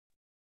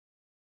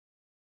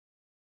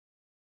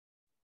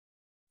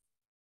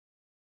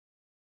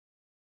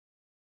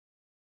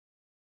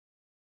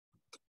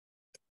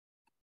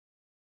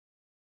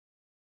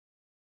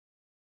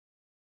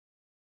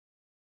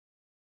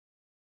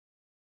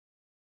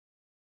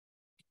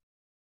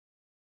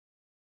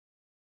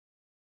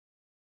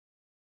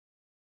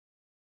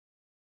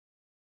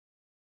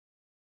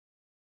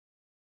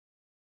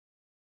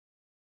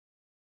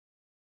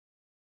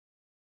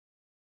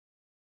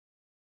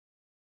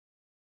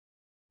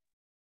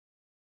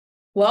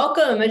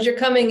Welcome as you're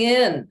coming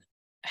in.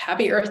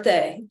 Happy Earth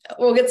Day.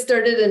 We'll get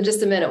started in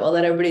just a minute. We'll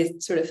let everybody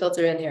sort of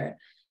filter in here.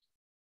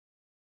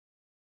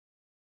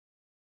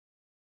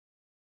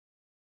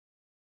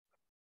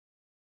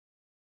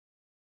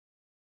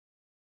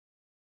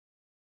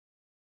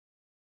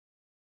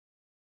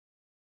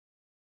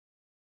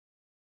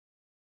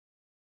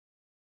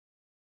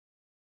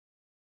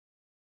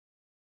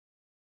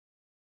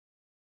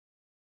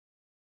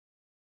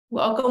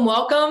 Welcome,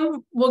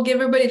 welcome. We'll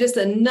give everybody just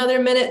another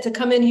minute to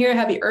come in here.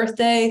 Happy Earth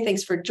Day.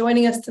 Thanks for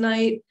joining us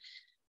tonight.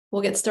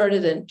 We'll get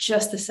started in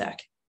just a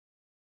sec.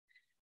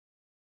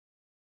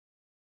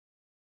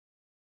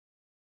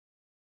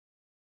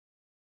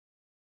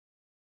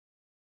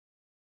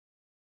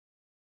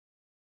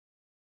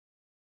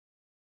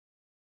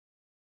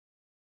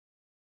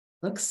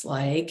 Looks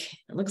like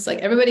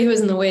everybody who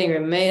was in the waiting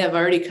room may have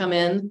already come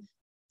in.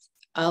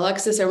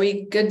 Alexis, are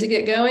we good to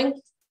get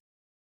going?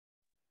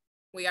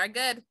 We are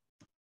good.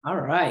 All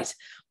right.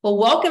 Well,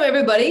 welcome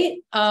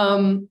everybody.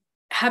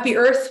 Happy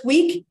Earth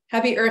Week.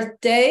 Happy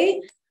Earth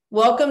Day.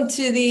 Welcome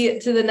to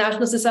the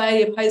National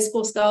Society of High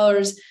School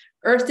Scholars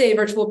Earth Day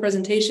virtual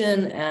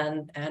presentation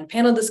and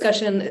panel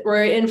discussion.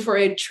 We're in for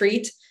a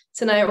treat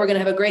tonight. We're going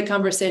to have a great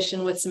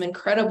conversation with some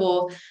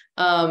incredible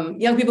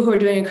young people who are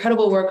doing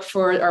incredible work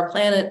for our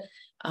planet.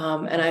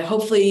 And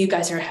hopefully you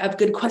guys have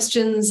good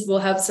questions. We'll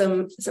have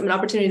an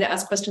opportunity to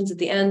ask questions at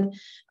the end.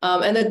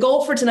 And the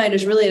goal for tonight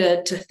is really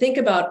to think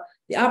about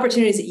the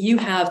opportunities that you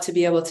have to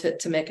be able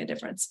to make a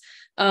difference.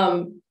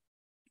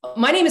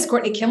 My name is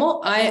Courtney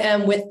Kimmel. I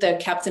am with the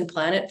Captain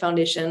Planet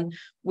Foundation.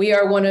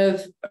 We're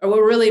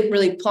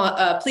really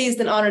pleased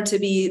and honored to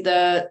be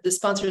the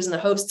sponsors and the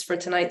hosts for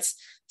tonight's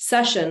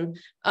session.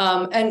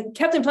 And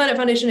Captain Planet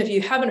Foundation, if you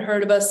haven't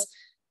heard of us,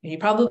 you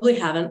probably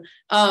haven't.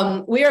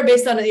 We are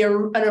based on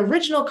an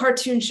original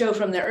cartoon show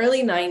from the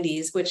early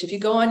 90s, which if you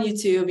go on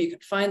YouTube, you can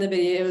find the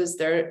videos.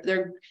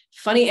 They're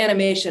funny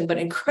animation, but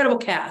incredible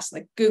cast.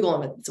 Like Google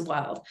them, it's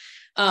wild.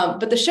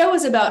 But the show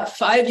is about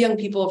 5 young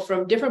people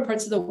from different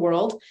parts of the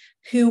world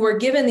who were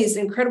given these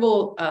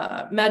incredible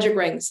magic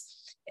rings,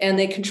 and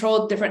they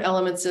controlled different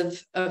elements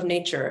of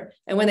nature.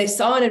 And when they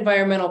saw an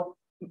environmental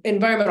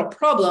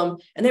problem,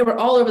 and they were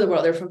all over the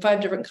world, they were from 5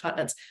 different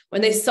continents.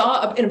 When they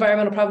saw an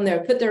environmental problem, they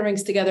would put their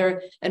rings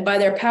together, and by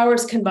their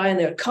powers combined,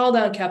 they would call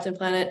down Captain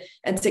Planet,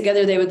 and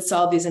together they would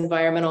solve these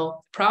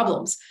environmental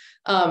problems.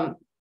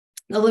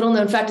 The little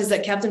known fact is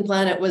that Captain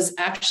Planet was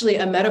actually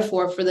a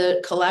metaphor for the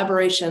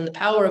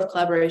power of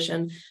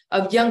collaboration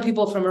of young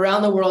people from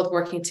around the world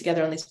working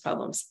together on these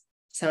problems.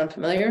 Sound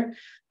familiar?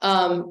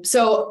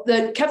 So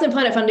the Captain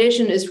Planet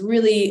Foundation is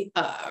really,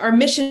 our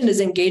mission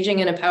is engaging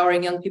and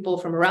empowering young people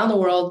from around the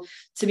world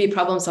to be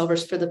problem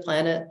solvers for the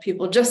planet,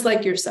 people just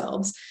like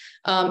yourselves.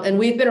 And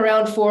we've been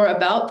around for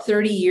about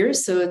 30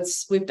 years. So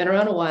we've been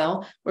around a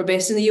while. We're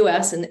based in the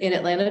US in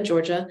Atlanta,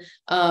 Georgia.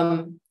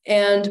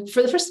 And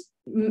for the first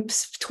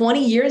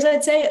 20 years,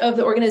 I'd say, of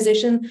the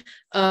organization,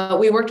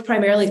 we worked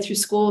primarily through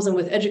schools and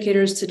with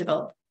educators to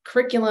develop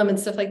curriculum and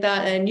stuff like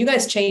that. And you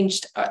guys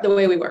changed the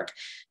way we work.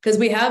 Because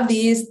we have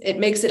these, it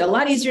makes it a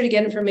lot easier to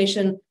get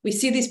information. We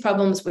see these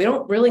problems. We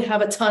don't really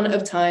have a ton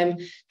of time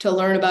to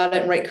learn about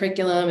it and write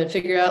curriculum and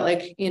figure out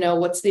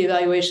what's the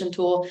evaluation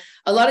tool.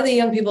 A lot of the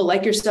young people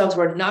like yourselves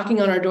were knocking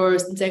on our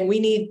doors and saying, we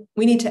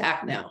need to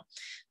act now.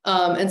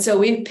 And so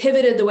we've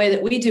pivoted the way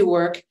that we do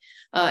work.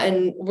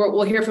 And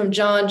we'll hear from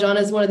John. John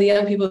is one of the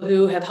young people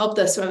who have helped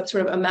us sort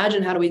of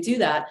imagine how do we do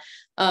that.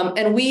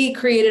 And we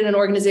created an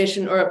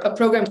organization or a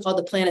program called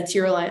the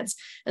Planeteer Alliance.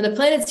 And the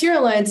Planeteer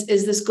Alliance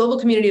is this global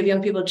community of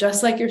young people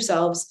just like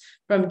yourselves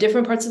from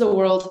different parts of the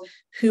world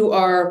who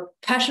are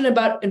passionate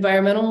about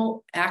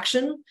environmental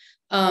action,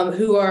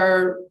 who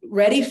are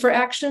ready for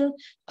action,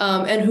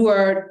 and who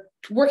are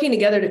working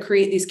together to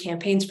create these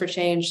campaigns for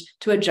change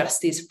to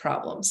adjust these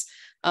problems.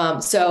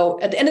 So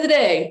at the end of the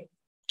day,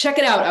 check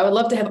it out. I would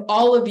love to have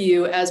all of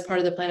you as part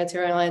of the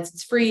Planetary Alliance.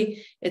 It's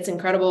free. It's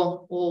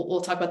incredible.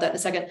 We'll talk about that in a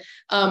second.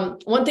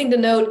 One thing to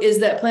note is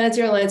that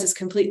Planetary Alliance is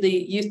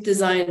completely youth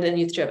designed and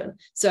youth driven.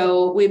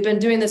 So we've been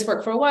doing this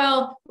work for a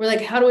while. We're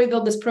like, how do we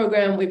build this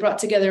program? We brought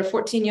together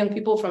 14 young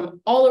people from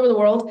all over the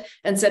world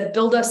and said,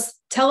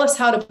 tell us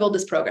how to build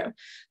this program.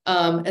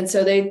 And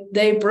so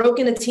they broke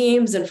into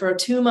teams, and for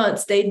 2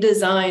 months, they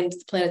designed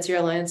the Planetary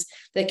Alliance.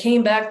 They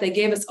came back, they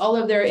gave us all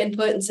of their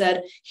input and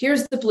said,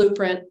 here's the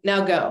blueprint,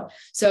 now go.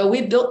 So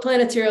we built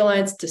Planetary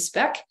Alliance to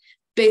spec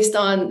based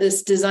on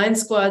this design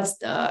squad's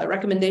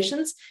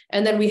recommendations.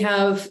 And then we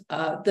have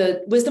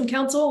the Wisdom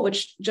Council,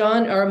 which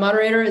John, our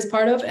moderator, is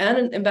part of, and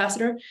an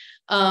ambassador,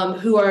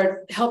 who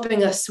are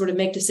helping us sort of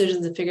make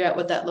decisions and figure out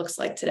what that looks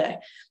like today.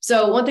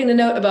 So one thing to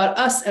note about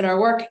us and our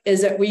work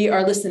is that we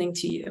are listening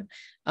to you.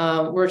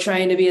 We're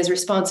trying to be as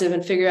responsive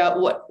and figure out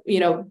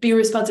be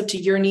responsive to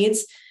your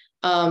needs,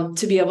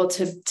 to be able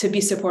to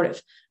be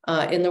supportive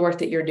in the work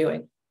that you're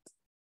doing.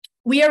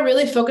 We are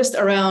really focused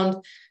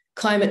around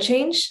climate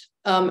change,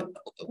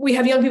 We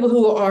have young people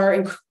who are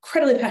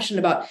incredibly passionate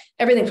about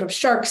everything from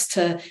sharks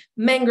to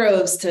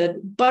mangroves to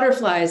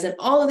butterflies and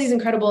all of these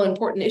incredible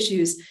important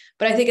issues.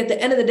 But I think at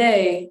the end of the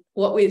day,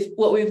 what we've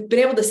been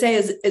able to say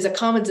is a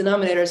common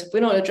denominator is if we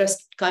don't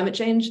address climate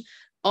change,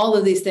 all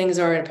of these things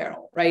are in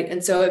peril, right?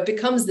 And so it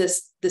becomes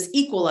this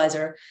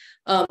equalizer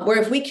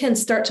where if we can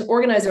start to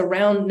organize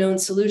around known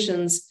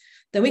solutions,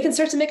 then we can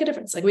start to make a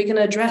difference. Like we can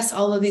address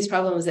all of these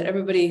problems that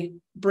everybody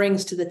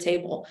brings to the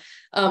table.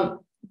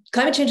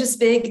 Climate change is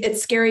big,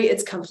 it's scary,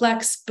 it's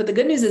complex, but the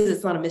good news is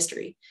it's not a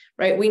mystery,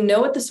 right? We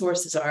know what the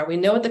sources are, we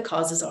know what the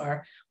causes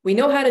are, we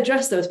know how to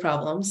address those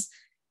problems.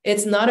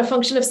 It's not a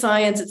function of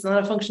science, it's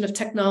not a function of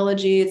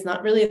technology, it's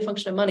not really a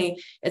function of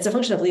money, it's a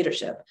function of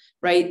leadership,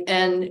 right?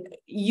 And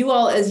you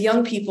all as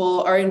young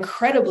people are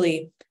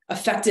incredibly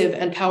effective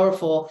and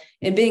powerful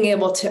in being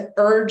able to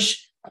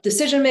urge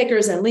decision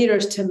makers and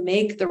leaders to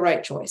make the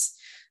right choice.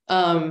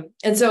 And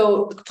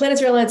so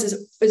Planeteers Alliance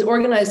is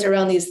organized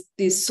around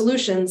these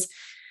solutions.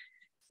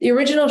 The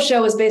original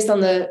show was based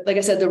on like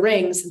I said, the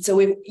rings. And so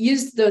we've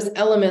used those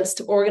elements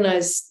to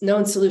organize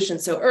known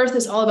solutions. So Earth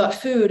is all about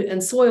food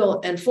and soil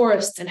and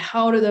forests, and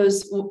how do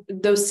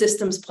those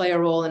systems play a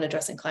role in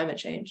addressing climate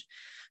change?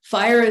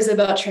 Fire is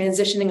about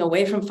transitioning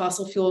away from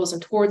fossil fuels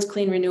and towards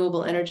clean,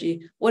 renewable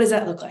energy. What does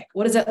that look like?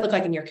 What does that look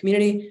like in your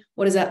community?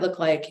 What does that look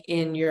like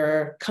in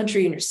your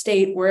country, in your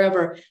state,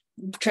 wherever?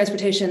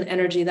 Transportation,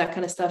 energy, that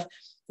kind of stuff.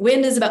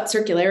 Wind is about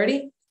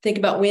circularity. Think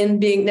about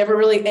wind being never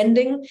really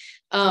ending.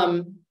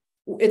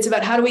 It's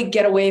about how do we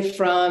get away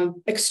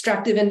from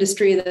extractive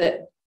industry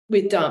that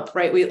we dump,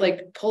 right? We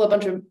like pull a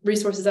bunch of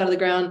resources out of the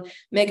ground,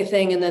 make a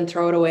thing, and then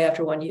throw it away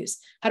after one use.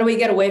 How do we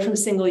get away from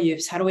single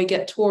use? How do we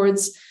get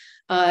towards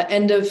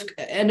end of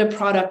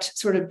product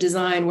sort of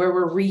design where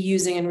we're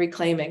reusing and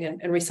reclaiming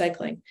and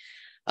recycling?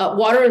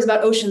 Water is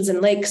about oceans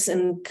and lakes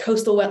and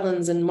coastal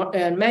wetlands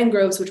and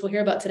mangroves, which we'll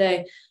hear about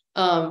today,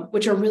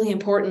 which are really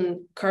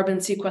important carbon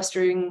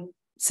sequestering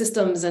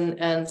systems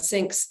and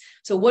sinks.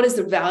 So what is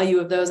the value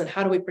of those and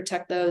how do we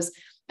protect those?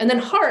 And then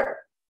heart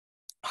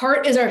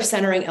is our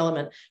centering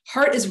element.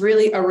 Heart is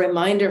really a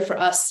reminder for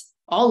us,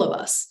 all of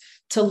us,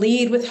 to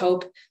lead with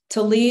hope,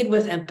 to lead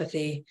with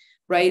empathy,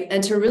 right?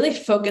 And to really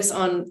focus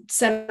on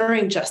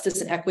centering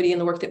justice and equity in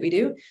the work that we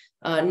do,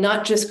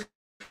 not just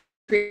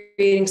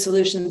creating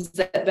solutions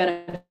that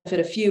benefit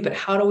a few, but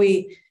how do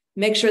we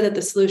make sure that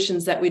the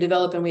solutions that we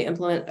develop and we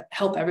implement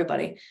help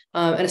everybody,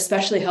 and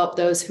especially help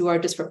those who are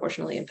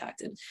disproportionately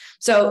impacted.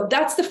 So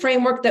that's the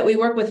framework that we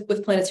work with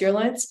Planeteers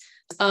Alliance.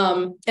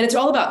 And it's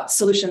all about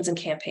solutions and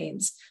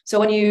campaigns.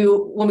 So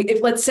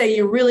if let's say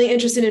you're really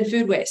interested in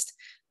food waste,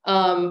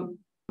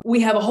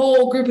 we have a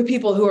whole group of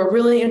people who are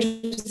really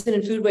interested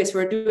in food waste, who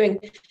are doing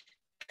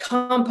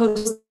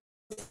composting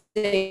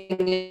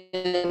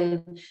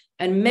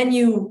and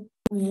menu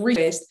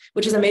waste,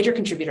 which is a major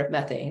contributor of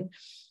methane,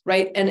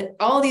 right? And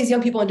all these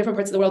young people in different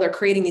parts of the world are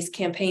creating these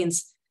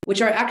campaigns,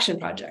 which are action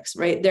projects,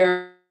 right?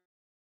 They're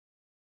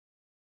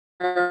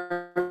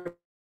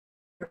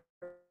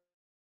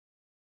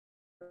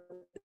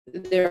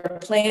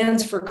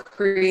plans for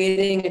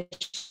creating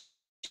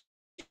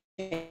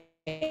a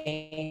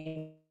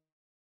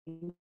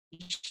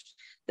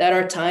that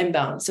are time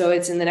bound. So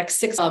it's in the next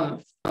 6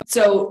 months.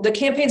 So the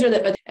campaigns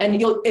are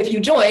and if you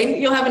join,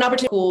 you'll have an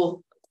opportunity.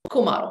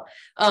 Cool model.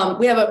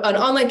 We have an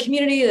online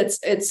community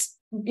that's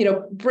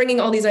bringing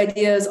all these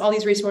ideas, all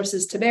these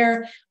resources to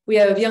bear. We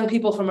have young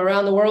people from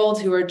around the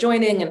world who are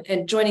joining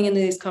and joining in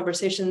these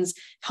conversations,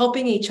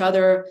 helping each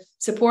other,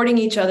 supporting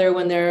each other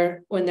when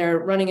they're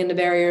running into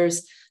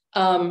barriers.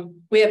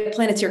 We have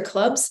Planeteer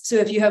clubs. So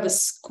if you have a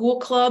school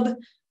club,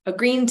 a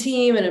green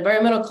team, an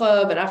environmental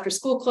club, an after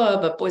school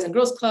club, a boys and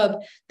girls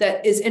club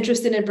that is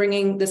interested in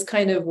bringing this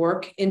kind of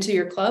work into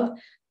your club,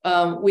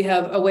 we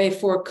have a way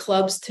for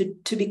clubs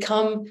to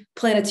become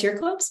Planeteer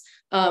clubs,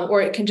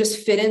 or it can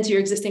just fit into your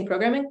existing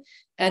programming.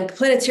 And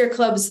Planeteer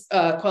clubs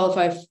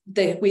qualify.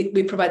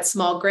 We provide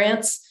small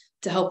grants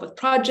to help with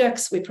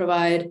projects. We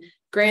provide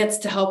grants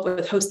to help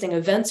with hosting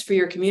events for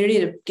your community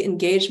to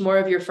engage more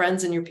of your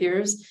friends and your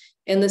peers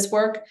in this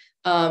work.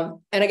 And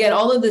again,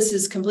 all of this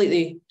is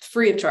completely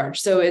free of charge.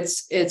 So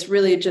it's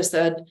really just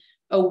a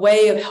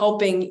way of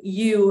helping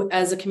you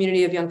as a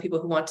community of young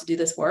people who want to do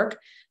this work,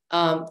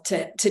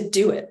 to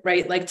do it,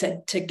 right? Like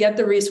to get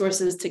the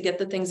resources, to get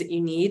the things that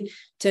you need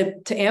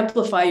to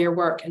amplify your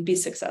work and be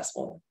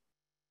successful.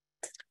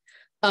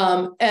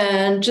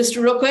 And just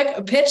real quick,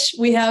 a pitch,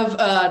 we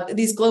have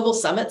these global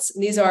summits.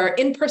 These are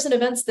in-person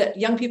events that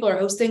young people are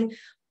hosting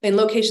in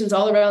locations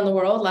all around the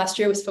world. Last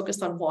year was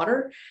focused on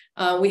water.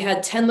 We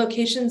had 10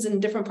 locations in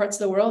different parts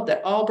of the world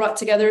that all brought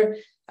together,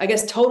 I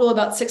guess, total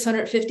about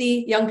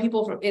 650 young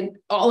people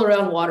all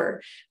around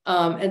water.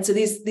 And so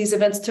these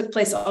events took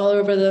place all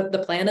over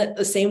the planet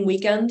the same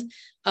weekend.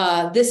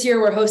 This year,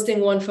 we're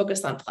hosting one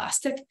focused on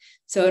plastic.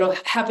 So it'll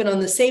happen on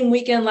the same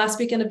weekend, last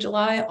weekend of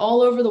July,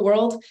 all over the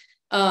world.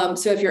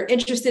 So if you're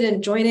interested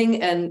in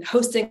joining and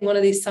hosting one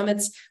of these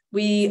summits,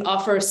 we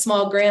offer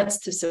small grants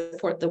to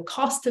support the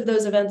cost of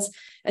those events.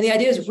 And the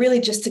idea is really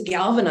just to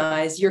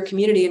galvanize your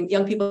community and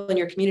young people in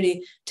your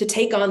community to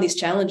take on these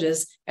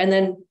challenges and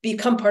then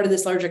become part of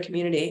this larger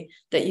community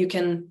that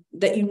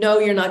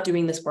you're not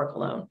doing this work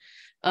alone.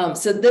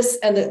 So this,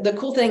 and the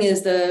cool thing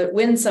is the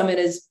WIN Summit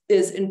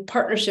is in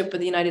partnership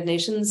with the United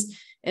Nations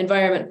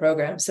Environment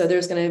Program. So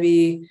there's going to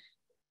be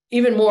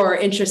even more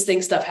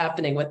interesting stuff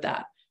happening with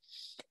that.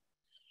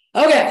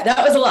 Okay,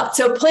 that was a lot.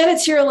 So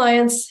Planeteer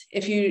Alliance,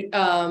 if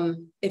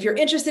you're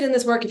interested in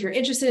this work, if you're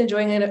interested in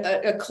joining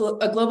a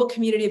global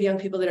community of young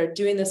people that are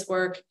doing this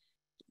work,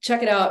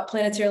 check it out,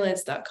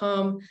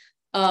 planeteeralliance.com.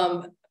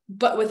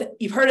 But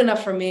you've heard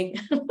enough from me.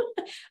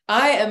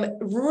 I am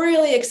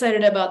really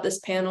excited about this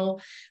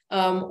panel.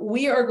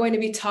 We are going to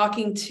be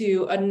talking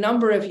to a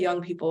number of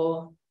young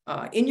people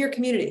in your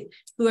community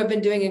who have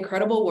been doing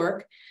incredible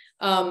work.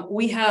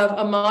 We have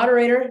a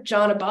moderator,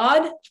 John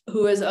Abad,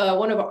 who is a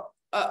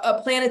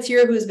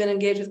Planeteer who's been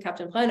engaged with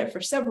Captain Planet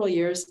for several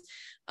years.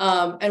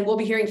 And we'll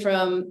be hearing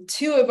from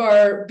two of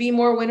our Be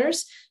More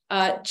winners,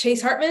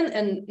 Chase Hartman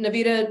and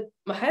Navita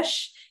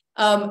Mahesh,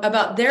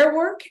 about their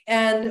work,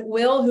 and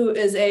Will, who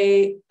is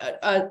a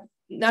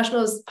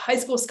National High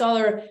School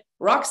Scholar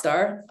rock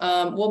star.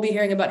 We'll be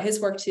hearing about his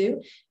work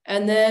too.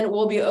 And then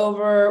we'll be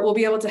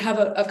able to have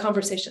a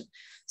conversation.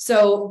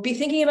 So be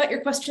thinking about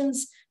your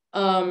questions.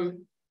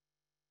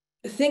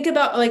 Think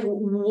about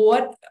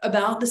what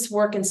about this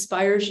work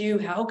inspires you?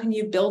 How can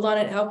you build on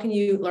it? How can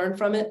you learn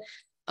from it?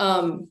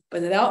 But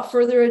without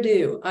further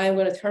ado, I'm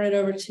going to turn it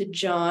over to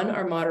John,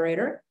 our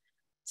moderator.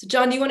 So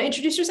John, do you want to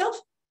introduce yourself?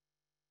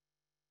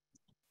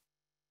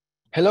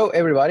 Hello,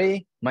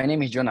 everybody. My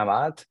name is John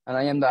Abad, and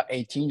I am the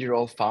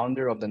 18-year-old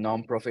founder of the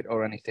nonprofit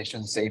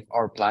organization Save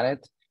Our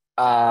Planet.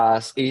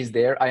 As it is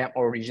there, I am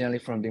originally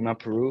from Lima,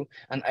 Peru,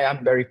 and I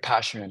am very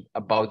passionate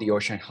about the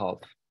ocean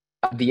health.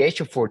 At the age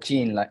of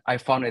 14, I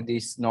founded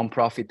this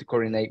nonprofit to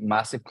coordinate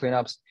massive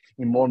cleanups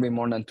involving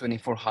more than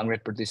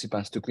 2,400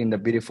 participants to clean the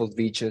beautiful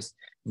beaches,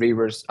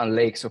 rivers, and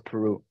lakes of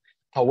Peru.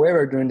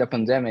 However, during the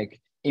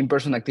pandemic,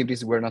 in-person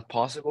activities were not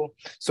possible.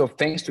 So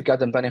thanks to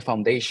Captain Planet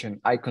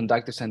Foundation, I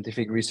conducted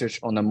scientific research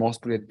on the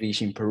most polluted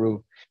beach in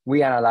Peru.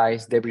 We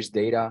analyzed debris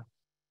data,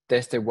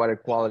 tested water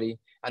quality,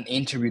 and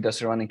interviewed the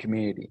surrounding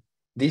community.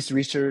 This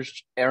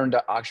research earned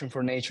the Action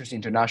for Nature's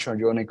International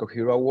UNESCO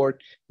Hero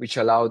Award, which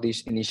allowed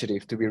this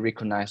initiative to be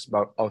recognized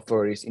by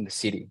authorities in the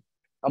city.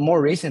 And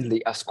more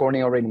recently, as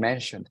Courtney already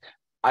mentioned,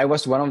 I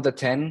was one of the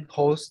 10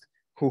 hosts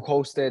who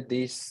hosted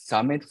this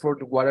summit for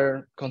the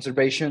water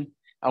conservation.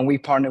 And we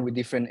partnered with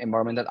different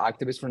environmental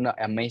activists from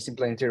the amazing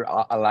Planeteer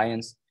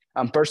Alliance.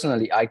 And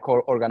personally, I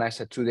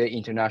co-organized a 2-day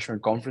international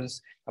conference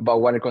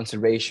about water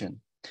conservation.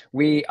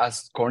 We,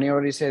 as Courtney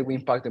already said, we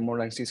impacted more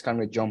than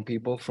 600 young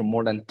people from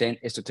more than 10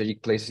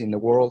 strategic places in the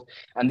world.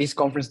 And this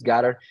conference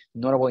gathered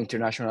notable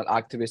international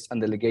activists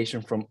and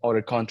delegations from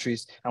other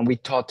countries. And we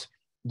taught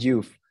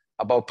youth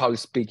about public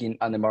speaking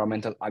and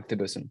environmental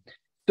activism.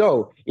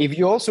 So if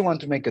you also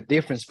want to make a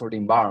difference for the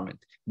environment,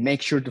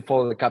 make sure to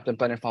follow the Captain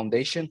Planet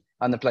Foundation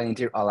and the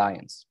Planeteer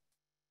Alliance.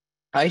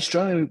 I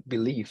strongly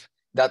believe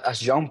that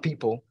as young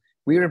people,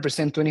 we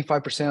represent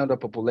 25% of the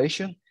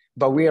population,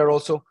 but we are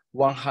also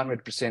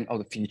 100% of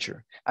the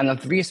future. And the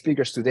 3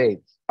 speakers today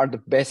are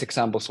the best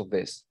examples of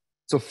this.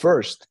 So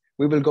first,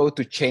 we will go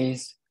to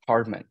Chase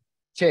Hartman.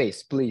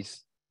 Chase,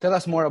 please tell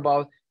us more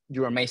about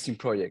your amazing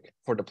project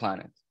for the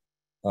planet.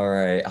 All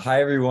right.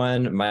 Hi,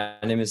 everyone. My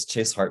name is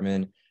Chase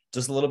Hartman.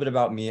 Just a little bit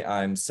about me.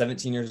 I'm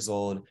 17 years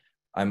old.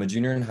 I'm a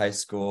junior in high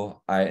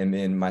school. I am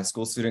in my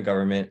school student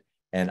government,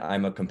 and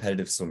I'm a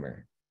competitive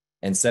swimmer.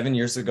 And 7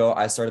 years ago,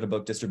 I started a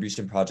book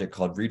distribution project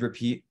called Read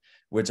Repeat,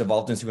 which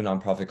evolved into a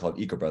nonprofit called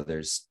Eco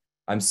Brothers.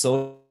 I'm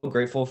so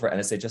grateful for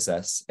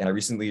NSHSS, and I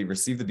recently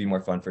received the Be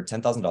More Fund for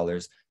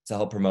 $10,000 to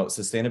help promote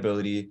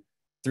sustainability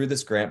through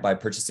this grant by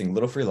purchasing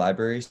little free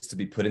libraries to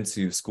be put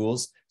into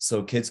schools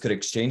so kids could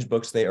exchange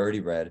books they already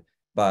read,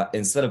 but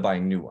instead of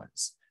buying new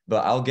ones.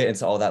 But I'll get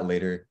into all that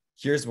later.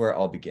 Here's where it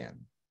all began.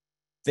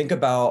 Think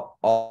about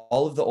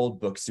all of the old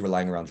books you were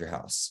lying around your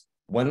house.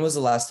 When was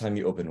the last time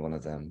you opened one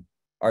of them?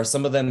 Are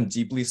some of them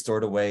deeply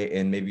stored away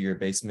in maybe your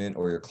basement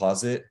or your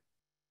closet?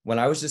 When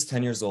I was just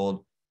 10 years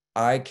old,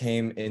 I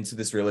came into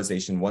this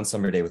realization one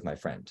summer day with my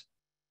friend.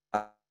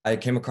 I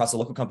came across a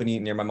local company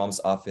near my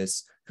mom's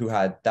office who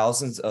had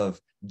thousands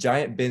of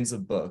giant bins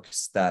of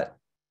books that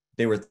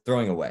they were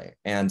throwing away.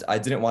 And I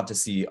didn't want to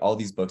see all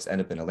these books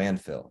end up in a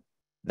landfill.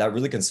 That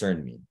really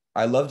concerned me.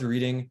 I loved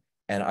reading,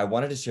 and I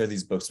wanted to share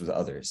these books with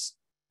others.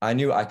 I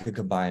knew I could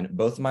combine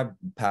both my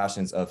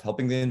passions of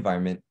helping the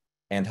environment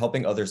and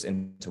helping others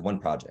into one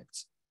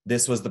project.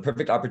 This was the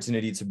perfect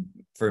opportunity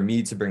for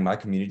me to bring my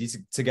community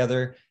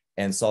together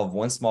and solve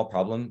one small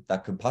problem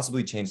that could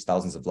possibly change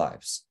thousands of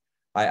lives.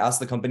 I asked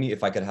the company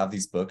if I could have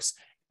these books,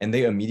 and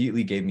they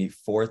immediately gave me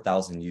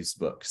 4,000 used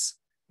books.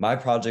 My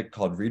project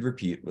called Read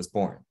Repeat was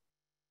born.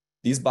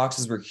 These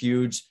boxes were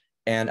huge,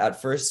 and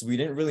at first we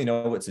didn't really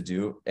know what to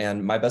do.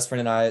 And my best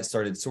friend and I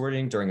started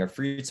sorting during our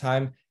free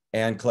time,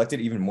 and collected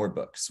even more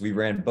books. We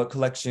ran book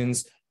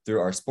collections through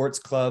our sports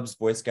clubs,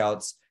 Boy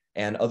Scouts,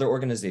 and other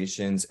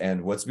organizations.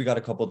 And once we got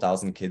a couple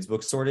thousand kids'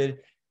 books sorted,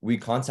 we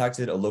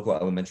contacted a local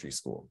elementary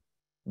school.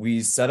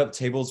 We set up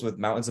tables with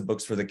mountains of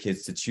books for the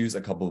kids to choose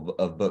a couple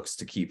of books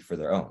to keep for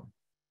their own.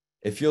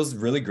 It feels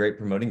really great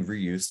promoting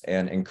reuse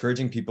and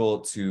encouraging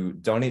people to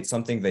donate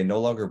something they no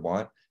longer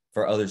want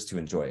for others to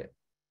enjoy it.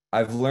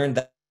 I've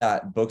learned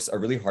that books are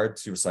really hard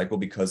to recycle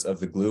because of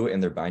the glue in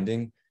their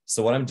binding.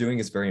 So what I'm doing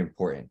is very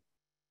important.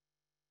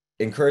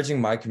 Encouraging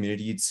my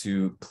community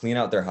to clean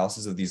out their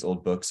houses of these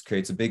old books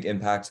creates a big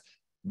impact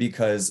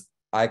because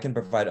I can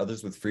provide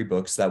others with free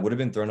books that would have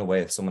been thrown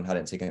away if someone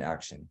hadn't taken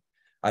action.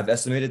 I've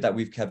estimated that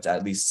we've kept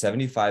at least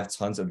 75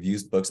 tons of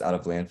used books out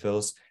of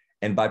landfills.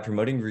 And by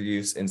promoting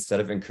reuse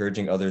instead of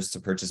encouraging others to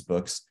purchase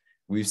books,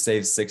 we've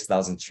saved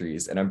 6,000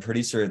 trees. And I'm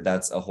pretty sure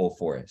that's a whole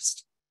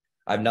forest.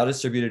 I've now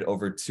distributed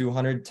over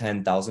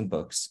 210,000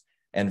 books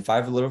and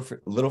 5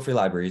 little free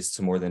libraries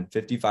to more than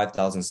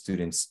 55,000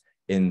 students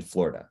in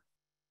Florida.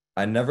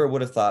 I never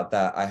would have thought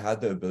that I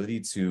had the ability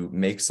to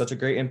make such a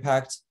great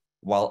impact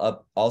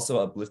while also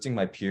uplifting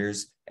my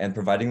peers and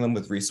providing them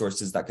with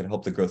resources that could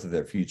help the growth of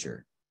their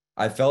future.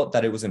 I felt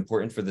that it was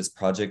important for this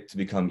project to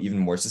become even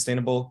more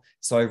sustainable,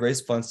 so I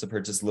raised funds to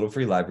purchase little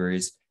free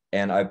libraries,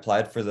 and I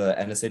applied for the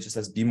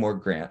NSHSS Be More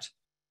grant,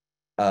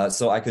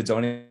 so I could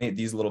donate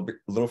these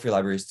little free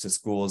libraries to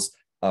schools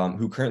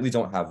who currently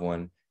don't have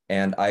one.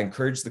 And I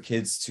encourage the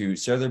kids to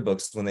share their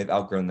books when they've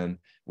outgrown them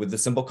with the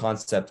simple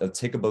concept of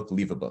take a book,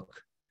 leave a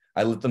book.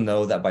 I let them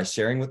know that by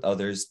sharing with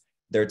others,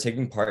 they're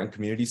taking part in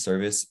community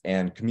service,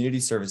 and community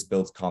service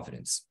builds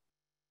confidence.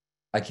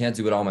 I can't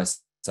do it all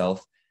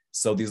myself,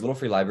 so these little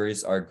free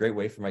libraries are a great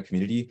way for my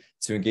community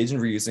to engage in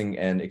reusing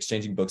and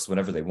exchanging books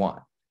whenever they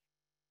want.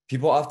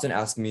 People often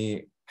ask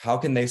me, how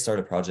can they start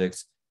a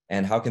project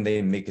and how can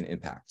they make an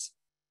impact?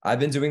 I've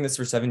been doing this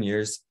for 7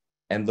 years,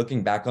 and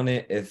looking back on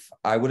it, if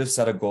I would have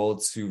set a goal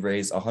to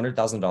raise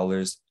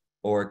 $100,000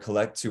 or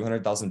collect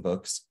 200,000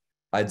 books,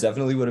 I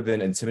definitely would have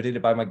been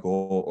intimidated by my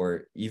goal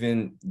or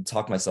even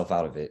talked myself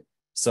out of it.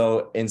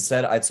 So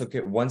instead, I took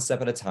it one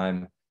step at a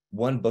time,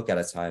 one book at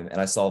a time,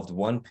 and I solved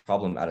one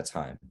problem at a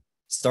time.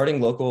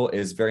 Starting local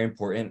is very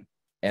important,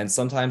 and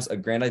sometimes a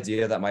grand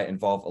idea that might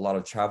involve a lot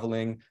of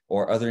traveling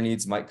or other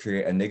needs might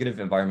create a negative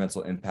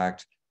environmental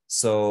impact.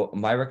 So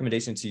my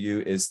recommendation to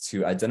you is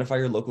to identify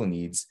your local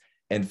needs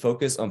and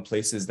focus on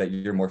places that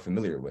you're more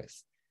familiar with.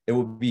 It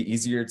will be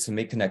easier to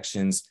make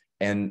connections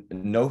and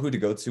know who to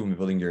go to when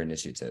building your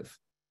initiative.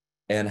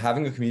 And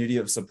having a community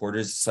of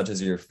supporters such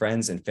as your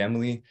friends and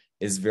family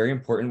is very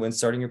important when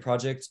starting your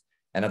project.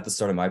 And at the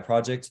start of my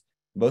project,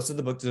 most of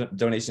the book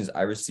donations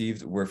I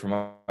received were from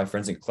my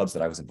friends and clubs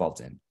that I was involved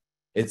in.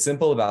 It's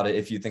simple about it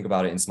if you think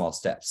about it in small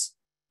steps.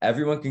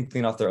 Everyone can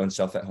clean off their own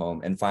shelf at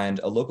home and find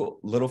a local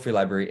little free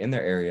library in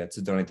their area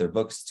to donate their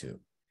books to.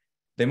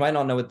 They might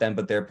not know it then,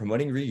 but they're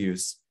promoting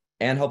reuse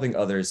and helping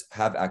others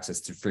have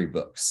access to free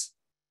books.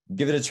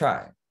 Give it a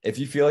try. If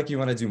you feel like you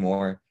want to do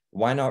more,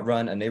 why not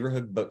run a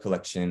neighborhood book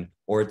collection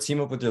or team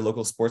up with your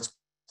local sports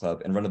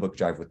club and run a book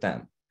drive with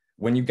them?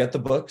 When you get the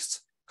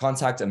books,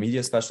 contact a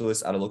media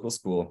specialist at a local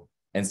school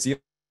and see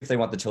if they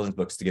want the children's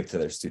books to give to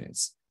their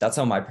students. That's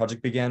how my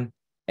project began,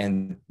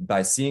 and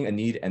by seeing a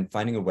need and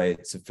finding a way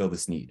to fill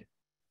this need.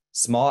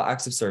 Small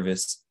acts of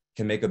service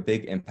can make a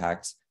big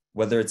impact.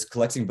 Whether it's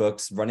collecting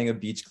books, running a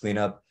beach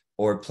cleanup,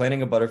 or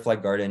planting a butterfly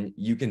garden,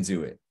 you can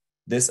do it.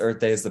 This Earth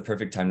Day is the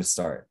perfect time to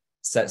start.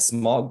 Set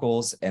small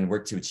goals and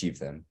work to achieve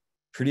them.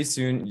 Pretty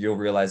soon, you'll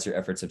realize your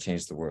efforts have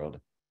changed the world.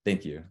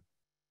 Thank you.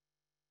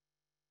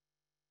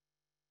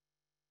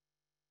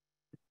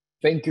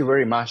 Thank you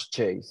very much,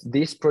 Chase.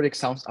 This project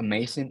sounds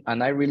amazing,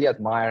 and I really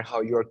admire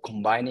how you are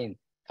combining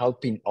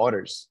helping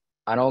others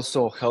and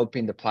also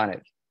helping the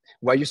planet.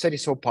 What you said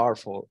is so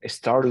powerful.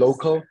 Start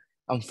local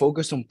and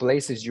focus on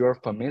places you are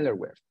familiar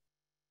with.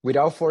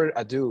 Without further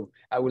ado,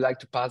 I would like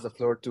to pass the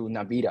floor to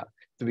Navita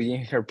to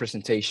begin her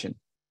presentation.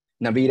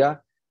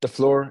 Navita, the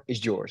floor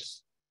is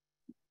yours.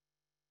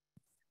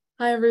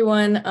 Hi,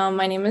 everyone.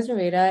 My name is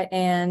Navita,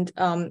 and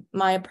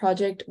my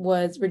project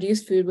was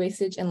reduce food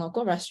wastage in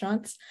local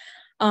restaurants.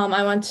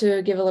 I want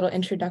to give a little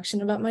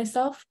introduction about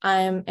myself.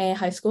 I'm a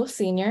high school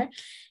senior,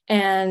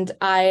 and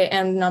I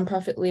am the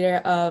nonprofit leader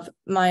of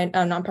my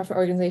nonprofit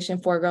organization,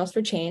 4 Girls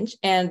for Change.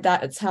 And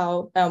that's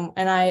how,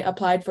 and I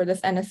applied for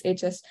this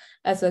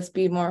NSHSS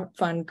Be More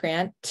Fund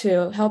grant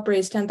to help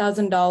raise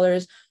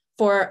 $10,000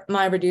 for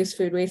my reduce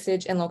food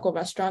wastage in local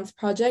restaurants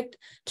project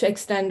to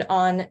extend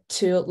on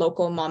to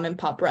local mom and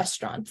pop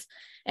restaurants.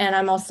 And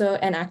I'm also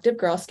an active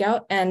Girl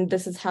Scout, and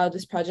this is how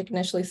this project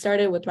initially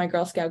started with my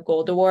Girl Scout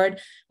Gold Award,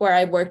 where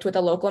I worked with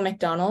a local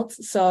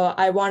McDonald's. So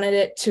I wanted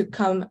it to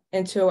come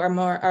into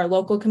our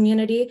local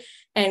community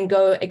and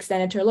go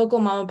extend it to our local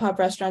mom and pop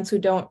restaurants who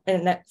don't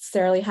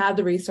necessarily have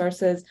the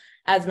resources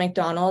as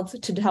McDonald's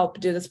to help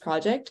do this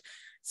project.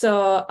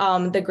 So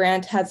the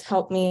grant has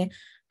helped me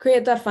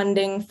create that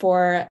funding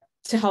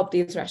to help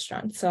these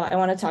restaurants. So I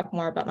want to talk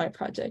more about my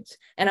project,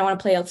 and I want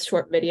to play a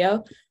short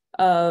video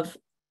of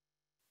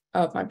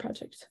my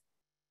project.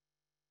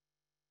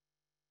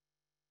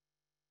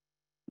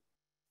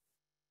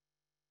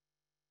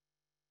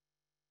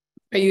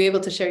 Are you able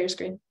to share your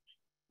screen?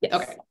 Yes.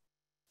 Okay.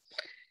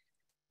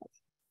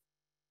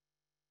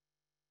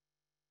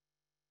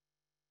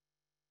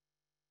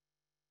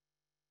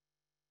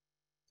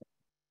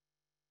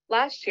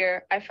 Last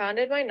year, I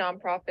founded my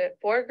nonprofit,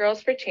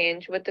 4Girls for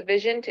Change, with the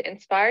vision to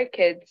inspire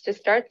kids to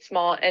start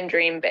small and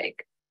dream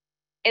big.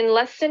 In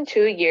less than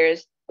 2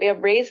 years, we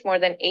have raised more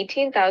than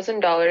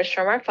 $18,000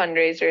 from our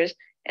fundraisers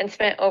and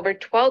spent over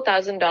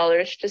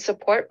 $12,000 to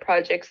support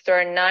projects through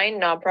our 9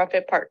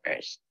 nonprofit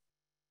partners.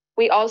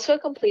 We also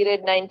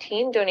completed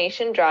 19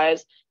 donation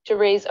drives to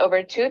raise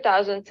over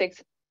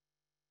 2,600.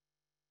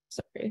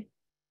 Sorry.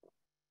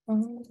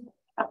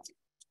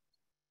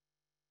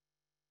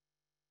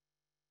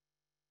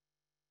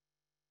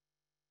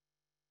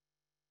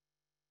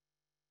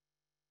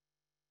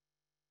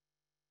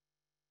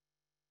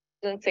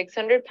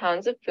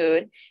 £600 of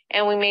food,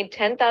 and we made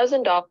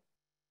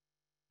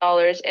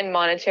 $10,000 in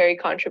monetary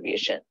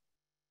contribution.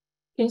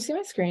 Can you see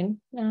my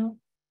screen now?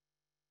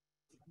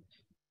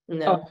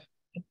 No. Oh,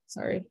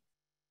 sorry.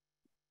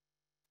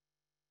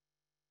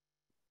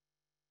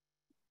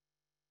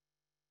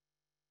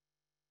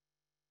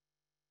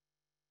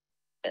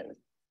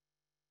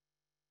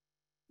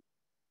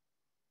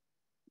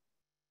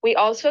 We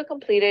also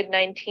completed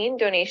 19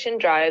 donation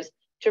drives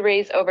to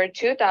raise over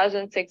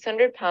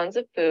 2,600 pounds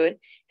of food,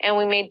 and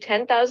we made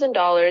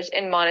 $10,000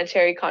 in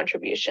monetary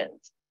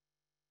contributions.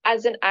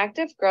 As an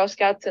active Girl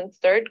Scout since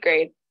 3rd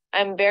grade,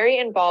 I'm very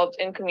involved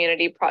in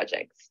community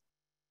projects.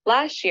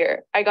 Last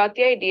year, I got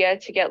the idea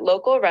to get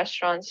local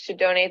restaurants to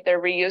donate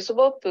their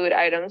reusable food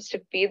items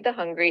to feed the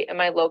hungry in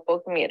my local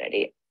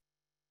community.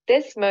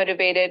 This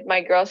motivated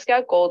my Girl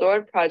Scout Gold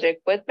Award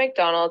project with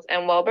McDonald's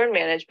and Wellborn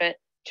Management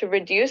to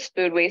reduce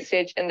food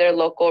wastage in their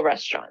local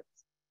restaurants.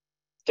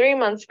 3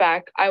 months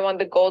back, I won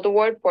the Gold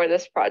Award for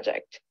this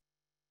project.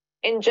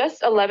 In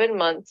just 11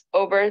 months,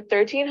 over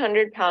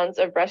 1,300 pounds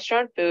of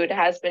restaurant food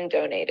has been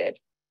donated.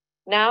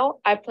 Now,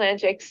 I plan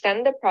to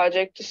extend the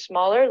project to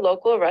smaller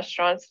local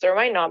restaurants through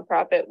my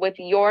nonprofit with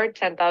your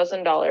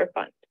 $10,000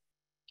 fund.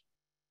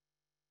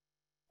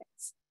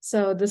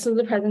 So this was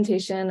the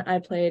presentation I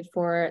played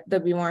for the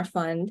Be More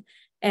Fund,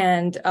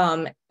 and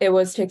it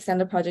was to extend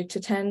the project to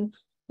 10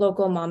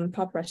 local mom and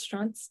pop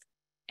restaurants.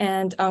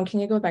 And can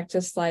you go back to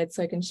the slide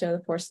so I can show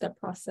the 4-step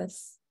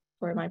process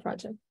for my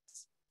project?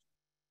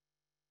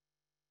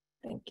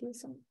 Thank you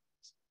so much.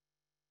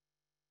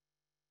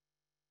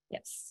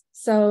 Yes,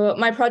 so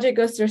my project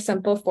goes through a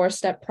simple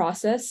 4-step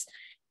process.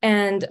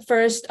 And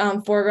first,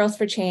 4Girls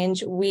for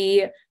Change,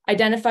 we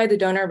identify the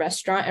donor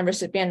restaurant and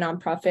recipient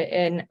nonprofit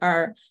in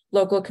our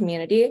local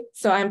community.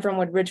 So I'm from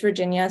Woodbridge,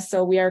 Virginia.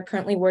 So we are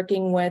currently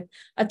working with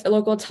a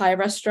local Thai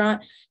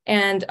restaurant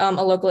and a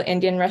local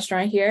Indian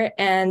restaurant here.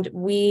 And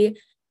we're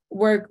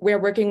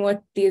working with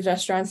these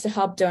restaurants to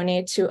help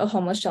donate to a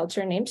homeless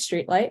shelter named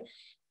Streetlight.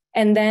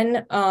 And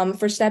then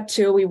for step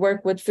 2, we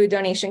work with Food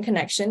Donation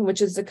Connection,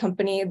 which is the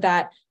company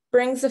that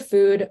brings the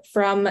food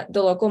from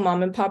the local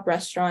mom and pop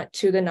restaurant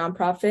to the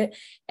nonprofit,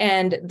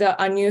 and the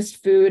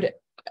unused food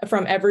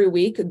from every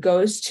week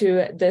goes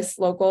to this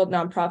local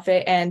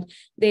nonprofit. And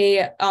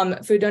they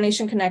Food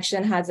Donation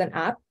Connection has an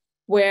app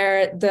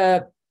where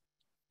the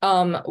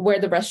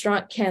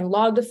restaurant can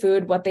log the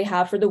food, what they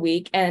have for the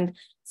week, and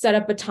set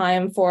up a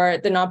time for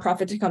the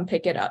nonprofit to come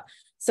pick it up.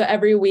 So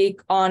every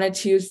week on a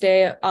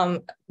Tuesday,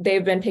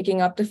 they've been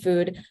picking up the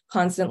food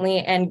constantly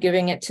and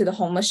giving it to the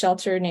homeless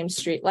shelter named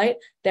Streetlight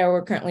that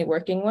we're currently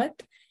working with.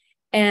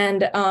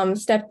 And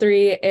step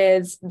 3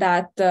 is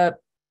that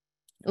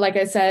like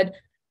I said,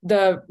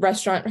 the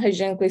restaurant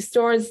hygienically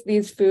stores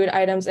these food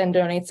items and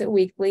donates it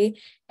weekly.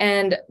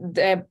 And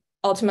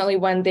ultimately,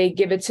 when they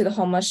give it to the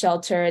homeless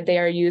shelter, they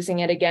are using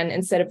it again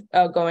instead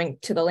of going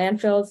to the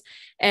landfills.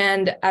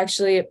 And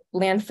actually,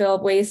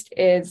 landfill waste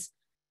is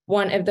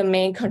one of the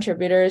main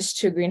contributors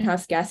to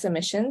greenhouse gas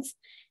emissions.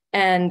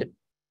 And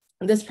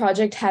this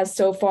project has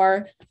so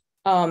far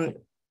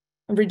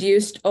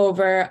reduced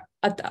over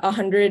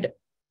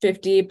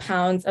 150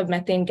 pounds of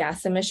methane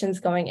gas emissions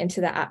going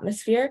into the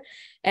atmosphere.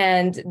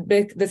 And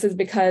this is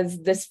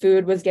because this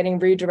food was getting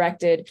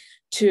redirected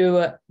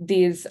to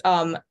these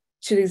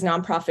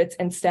nonprofits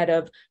instead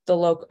of the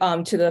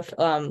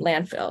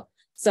landfill.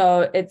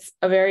 So it's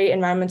a very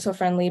environmental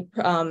friendly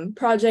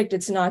project.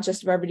 It's not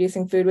just about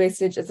reducing food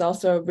wastage, it's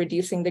also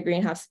reducing the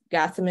greenhouse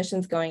gas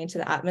emissions going into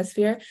the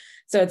atmosphere.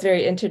 So it's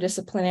very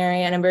interdisciplinary,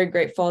 and I'm very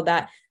grateful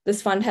that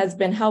this fund has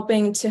been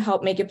helping to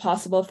help make it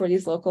possible for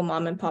these local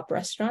mom and pop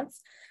restaurants.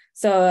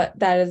 So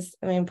that is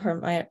the main part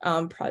of my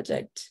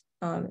project.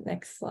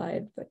 Next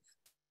slide.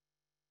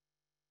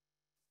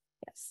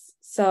 Yes.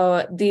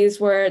 So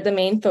these were the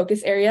main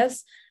focus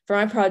areas for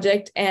my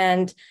project,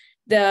 and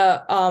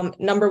the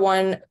number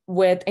one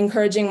with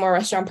encouraging more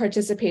restaurant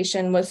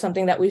participation was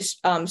something that we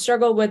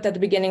struggled with at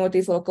the beginning with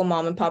these local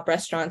mom and pop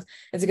restaurants,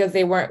 is because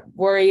they weren't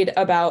worried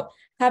about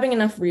having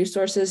enough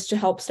resources to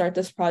help start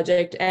this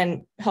project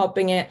and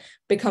helping it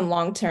become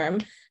long-term.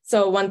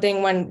 So one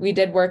thing, when we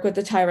did work with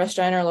the Thai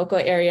restaurant in our local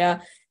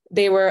area,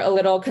 they were a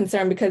little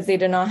concerned because they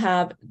did not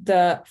have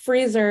the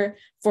freezer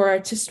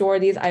to store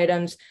these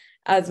items.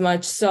 as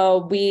much.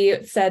 So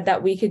we said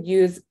that we could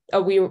use,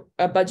 we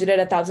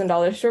budgeted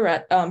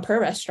 $1,000 per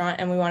restaurant,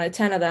 and we wanted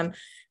 10 of them.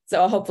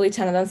 So hopefully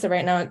 10 of them. So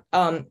right now,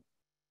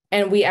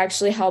 and we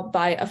actually helped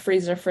buy a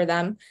freezer for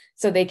them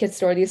so they could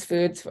store these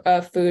food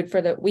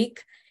for the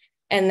week.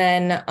 And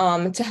then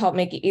to help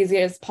make it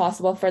easier as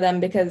possible for them,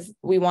 because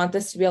we want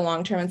this to be a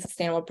long-term and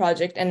sustainable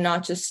project and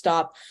not just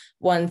stop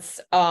once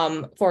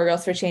For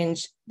Girls for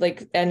Change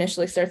like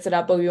initially starts it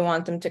up, but we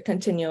want them to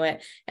continue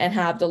it and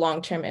have the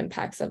long-term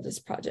impacts of this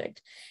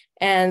project.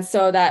 And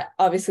so that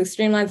obviously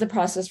streamlines the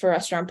process for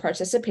restaurant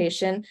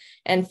participation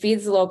and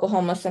feeds the local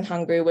homeless and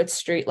hungry with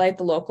Streetlight,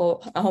 the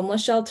local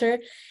homeless shelter.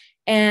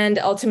 And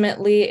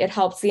ultimately, it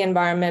helps the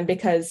environment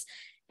because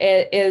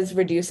it is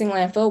reducing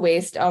landfill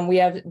waste. We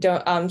have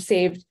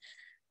saved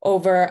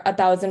over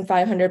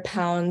 1,500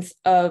 pounds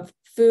of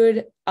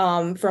food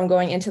from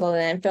going into the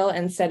landfill.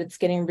 Instead, it's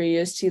getting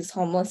reused to these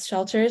homeless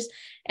shelters.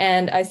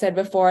 And I said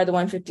before, the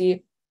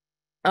 150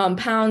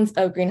 pounds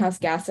of greenhouse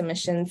gas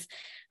emissions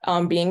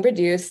being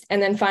reduced.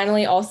 And then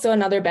finally, also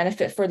another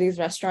benefit for these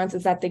restaurants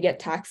is that they get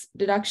tax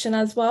deduction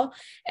as well.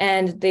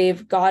 And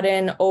they've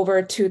gotten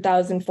over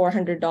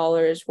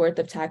 $2,400 worth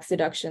of tax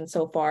deduction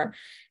so far.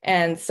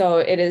 And so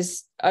it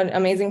is an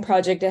amazing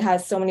project. It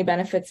has so many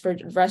benefits for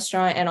the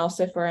restaurant and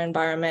also for our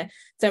environment.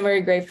 So I'm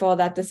very grateful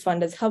that this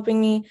fund is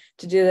helping me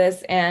to do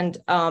this. And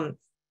I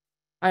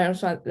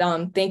just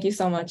want thank you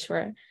so much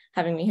for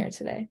having me here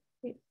today.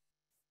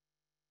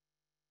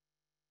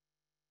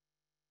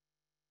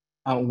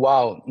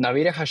 Wow,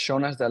 Navira has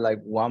shown us that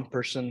like one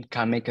person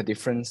can make a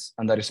difference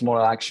and that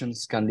small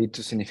actions can lead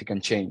to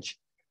significant change.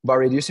 By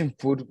reducing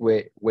food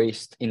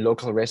waste in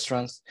local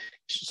restaurants,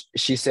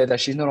 she said that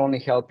she's not only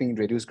helping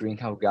reduce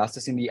greenhouse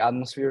gases in the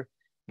atmosphere,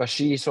 but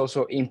she is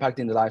also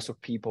impacting the lives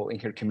of people in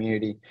her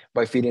community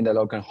by feeding the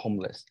local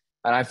homeless.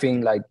 And I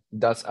think like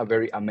that's a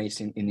very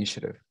amazing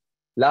initiative.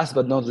 Last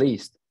but not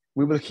least,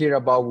 we will hear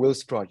about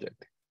Will's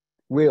project.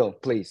 Will,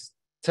 please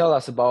tell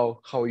us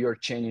about how you're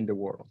changing the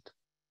world.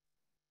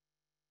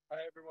 Hi,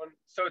 everyone.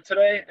 So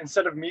today,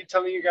 instead of me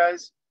telling you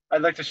guys,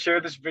 I'd like to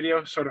share this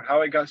video, sort of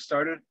how it got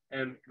started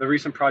and the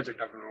recent project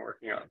I've been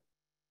working on.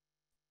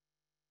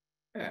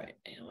 All right.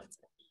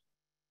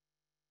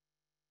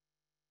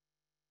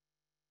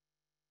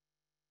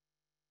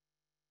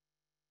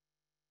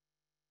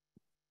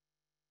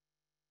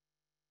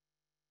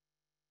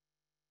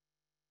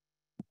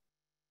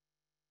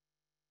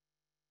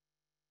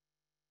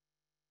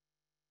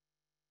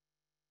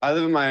 I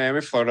live in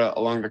Miami, Florida,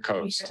 along the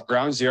coast,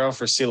 ground zero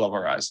for sea level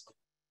rise.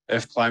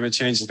 If climate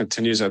change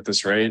continues at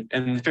this rate,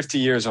 in 50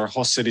 years, our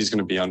whole city is going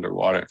to be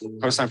underwater.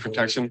 Coastline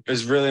protection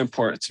is really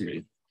important to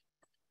me.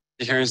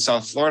 Here in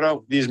South Florida,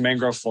 these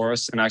mangrove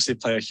forests can actually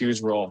play a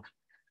huge role.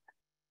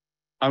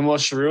 I'm Will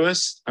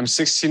Sharuis. I'm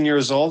 16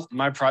 years old.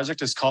 My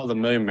project is called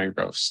 1,000,000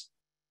 Mangroves.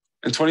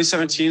 In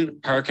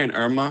 2017, Hurricane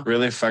Irma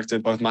really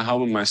affected both my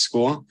home and my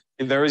school.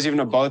 And there was even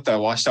a boat that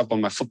washed up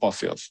on my football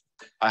field.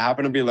 I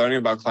happened to be learning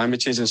about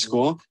climate change in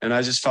school, and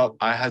I just felt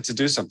I had to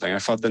do something. I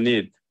felt the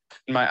need.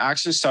 And my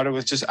actions started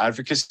with just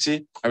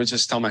advocacy. I would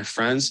just tell my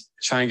friends,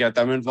 try and get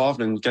them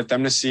involved and get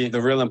them to see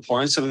the real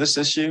importance of this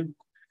issue.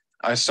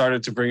 I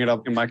started to bring it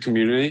up in my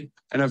community.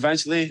 And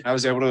eventually, I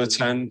was able to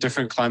attend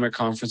different climate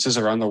conferences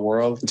around the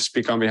world to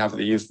speak on behalf of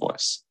the youth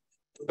voice.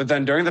 But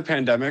then during the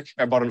pandemic,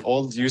 I bought an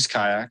old used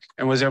kayak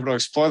and was able to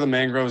explore the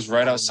mangroves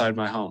right outside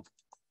my home.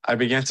 I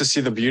began to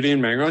see the beauty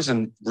in mangroves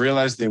and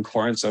realized the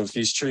importance of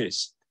these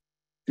trees.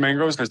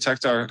 Mangroves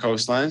protect our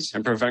coastlines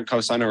and prevent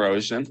coastline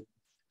erosion.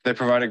 They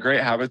provide a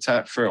great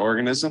habitat for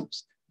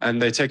organisms,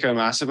 and they take a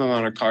massive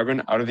amount of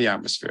carbon out of the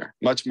atmosphere,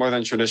 much more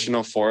than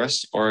traditional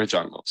forests or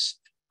jungles.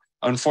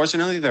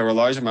 Unfortunately, there were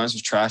large amounts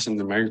of trash in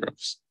the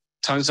mangroves.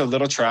 Tons of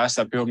little trash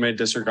that people may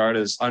disregard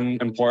as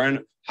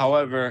unimportant.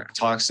 However,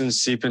 toxins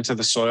seep into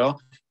the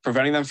soil,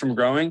 preventing them from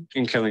growing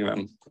and killing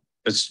them.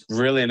 It's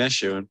really an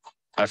issue, and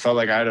I felt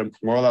like I had a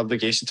moral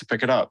obligation to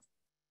pick it up.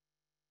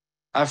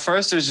 At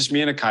first, it was just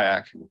me in a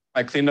kayak.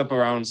 I cleaned up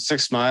around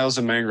 6 miles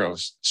of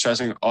mangroves,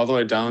 stretching all the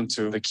way down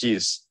to the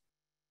Keys.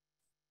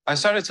 I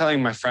started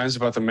telling my friends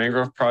about the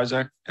mangrove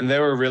project, and they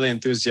were really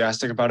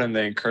enthusiastic about it, and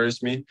they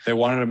encouraged me. They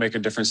wanted to make a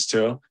difference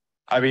too.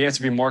 I began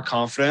to be more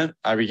confident.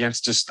 I began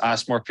to just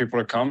ask more people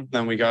to come.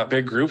 Then we got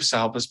big groups to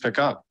help us pick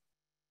up.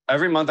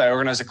 Every month, I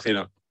organize a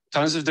cleanup.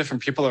 Tons of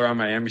different people around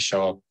Miami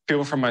show up.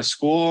 People from my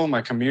school,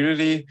 my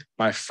community,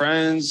 my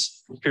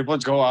friends. People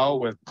go out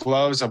with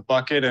gloves, a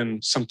bucket,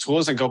 and some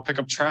tools and go pick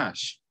up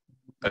trash.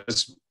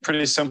 It's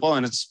pretty simple,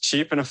 and it's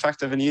cheap and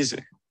effective and easy.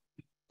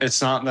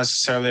 It's not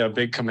necessarily a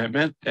big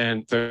commitment,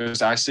 and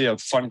there's actually a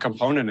fun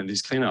component in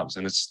these cleanups,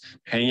 and it's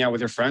hanging out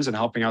with your friends and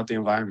helping out the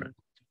environment.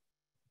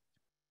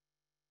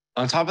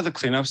 On top of the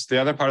cleanups,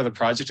 the other part of the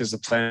project is the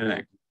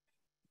planning.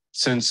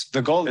 Since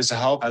the goal is to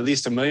help at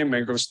least 1,000,000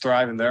 mangroves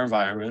thrive in their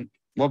environment,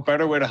 what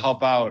better way to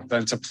help out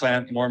than to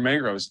plant more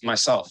mangroves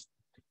myself?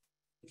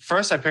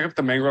 First, I pick up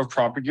the mangrove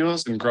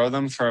propagules and grow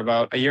them for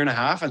about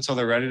 1.5 years until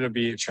they're ready to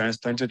be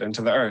transplanted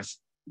into the earth.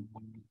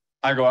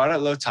 I go out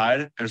at low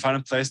tide and find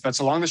a place that's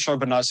along the shore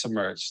but not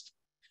submerged.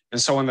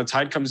 And so when the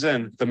tide comes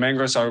in, the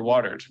mangroves are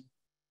watered.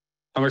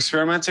 I'm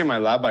experimenting in my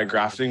lab by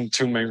grafting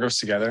two mangroves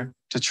together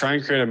to try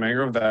and create a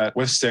mangrove that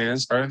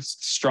withstands Earth's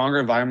stronger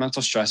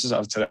environmental stresses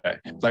of today,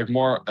 like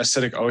more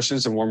acidic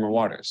oceans and warmer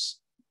waters.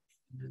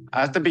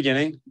 At the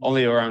beginning,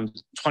 only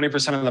around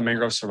 20% of the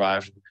mangroves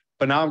survived,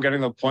 but now I'm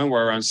getting to the point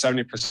where around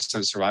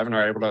 70% survive and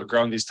are able to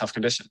grow in these tough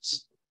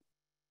conditions.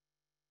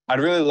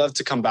 I'd really love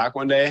to come back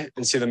one day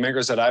and see the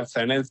mangroves that I've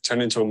planted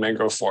turn into a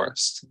mangrove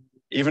forest.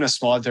 Even a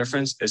small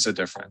difference is a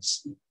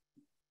difference.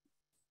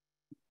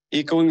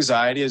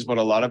 Eco-anxiety is what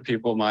a lot of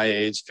people my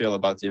age feel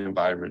about the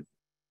environment,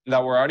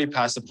 that we're already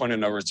past the point of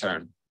no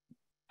return.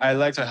 I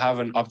like to have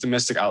an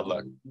optimistic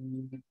outlook.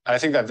 I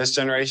think that this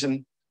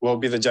generation will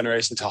be the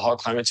generation to halt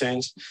climate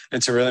change and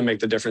to really make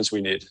the difference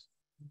we need.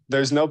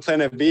 There's no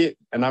planet B,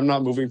 and I'm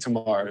not moving to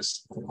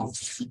Mars.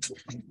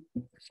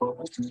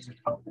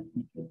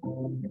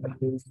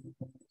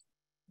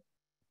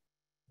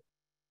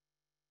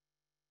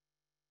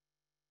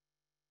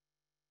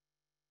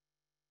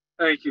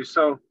 Thank you.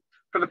 So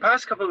for the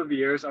past couple of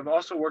years, I've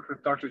also worked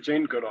with Dr.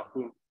 Jane Goodall,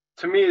 who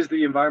to me is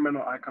the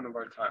environmental icon of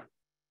our time.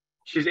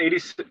 She's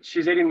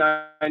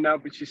 89 now,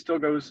 but she still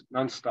goes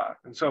nonstop.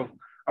 And so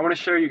I want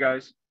to share you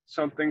guys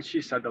some things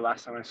she said the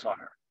last time I saw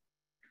her.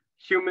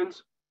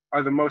 Humans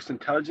are the most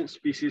intelligent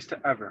species to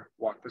ever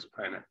walk this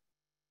planet.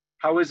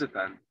 How is it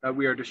then that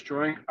we are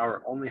destroying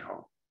our only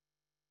home?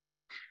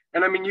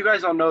 And I mean, you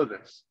guys all know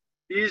this.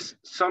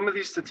 Some of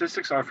these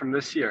statistics are from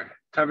this year.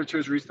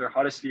 Temperatures reached their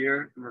hottest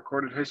year in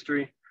recorded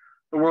history.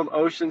 The world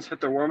oceans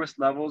hit their warmest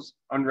levels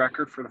on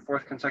record for the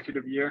 4th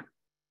consecutive year.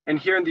 And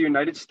here in the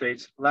United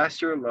States,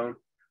 last year alone,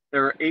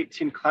 there were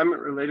 18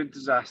 climate-related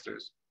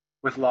disasters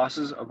with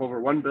losses of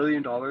over $1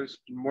 billion, and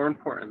more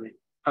importantly,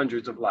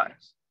 hundreds of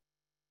lives.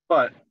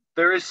 But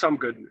there is some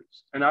good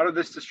news. And out of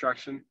this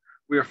destruction,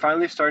 we are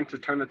finally starting to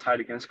turn the tide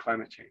against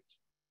climate change.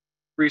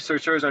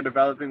 Researchers are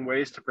developing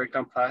ways to break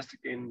down plastic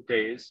in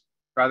days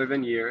rather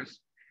than years.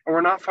 And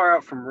we're not far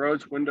out from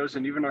roads, windows,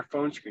 and even our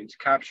phone screens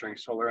capturing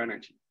solar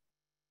energy.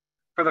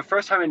 For the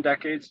first time in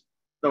decades,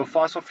 though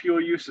fossil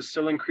fuel use is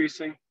still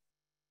increasing,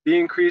 the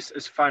increase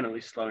is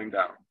finally slowing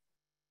down.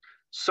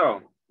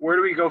 So where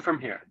do we go from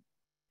here?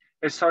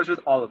 It starts with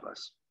all of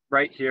us,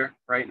 right here,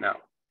 right now.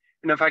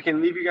 And if I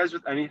can leave you guys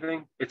with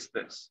anything, it's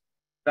this,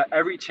 that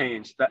every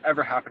change that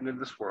ever happened in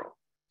this world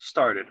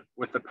started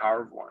with the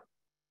power of one.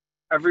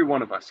 Every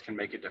one of us can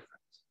make a difference.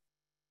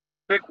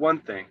 Pick one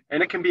thing,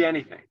 and it can be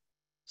anything,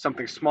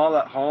 something small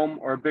at home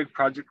or a big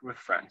project with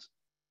friends.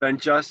 Then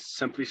just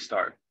simply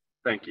start.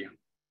 Thank you.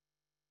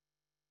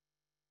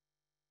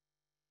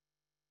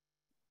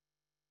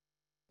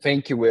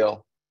 Thank you,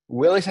 Will.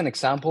 Will is an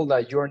example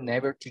that you're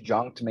never too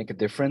young to make a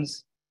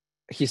difference.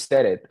 He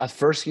said it. At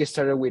first, he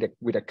started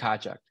with a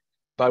kajak,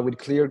 but with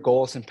clear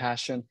goals and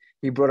passion,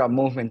 he brought a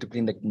movement to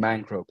clean the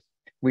mangroves,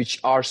 which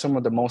are some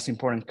of the most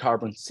important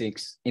carbon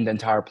sinks in the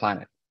entire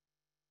planet.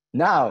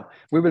 Now,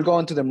 we will go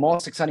on to the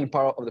most exciting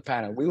part of the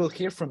panel. We will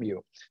hear from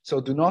you. So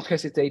do not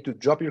hesitate to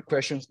drop your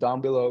questions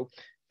down below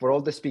for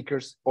all the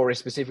speakers or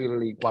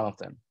specifically one of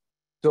them.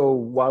 So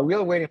while we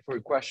are waiting for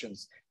your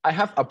questions, I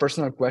have a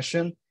personal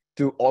question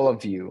to all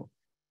of you.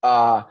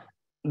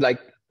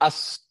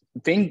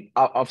 Think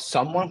of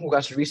someone who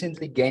has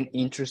recently gained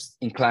interest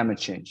in climate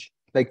change.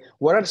 Like,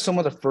 what are some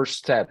of the first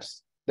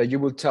steps that you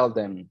will tell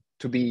them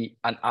to be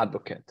an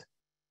advocate,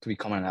 to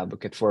become an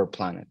advocate for our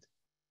planet?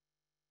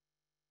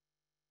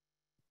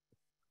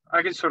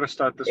 I can sort of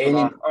start this one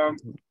off.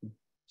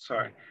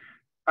 Sorry.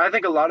 I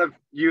think a lot of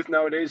youth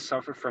nowadays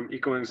suffer from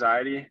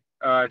eco-anxiety.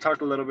 I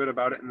talked a little bit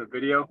about it in the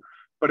video,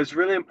 but it's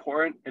really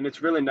important and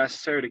it's really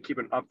necessary to keep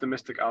an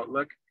optimistic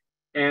outlook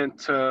and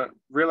to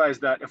realize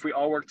that if we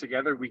all work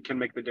together, we can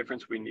make the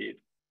difference we need.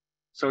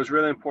 So it's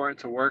really important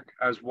to work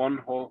as one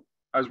whole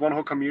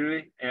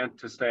community and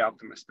to stay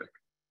optimistic.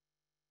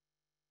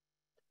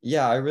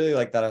 Yeah, I really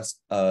like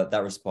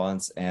that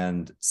response.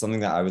 And something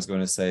that I was going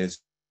to say is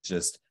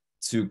just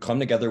to come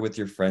together with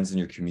your friends in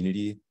your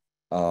community.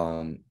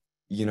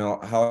 You know,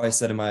 how I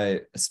said in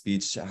my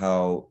speech,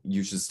 how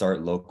you should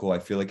start local. I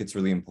feel like it's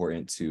really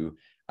important to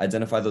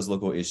identify those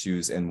local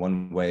issues. And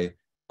one way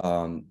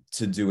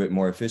to do it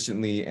more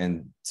efficiently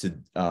and to,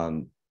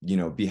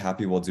 be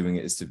happy while doing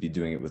it is to be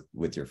doing it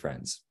with your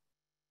friends.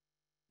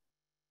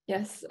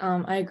 Yes,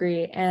 I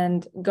agree.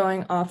 And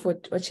going off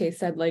with what Chase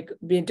said, like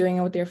be doing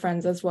it with your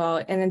friends as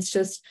well. And it's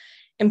just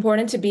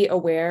important to be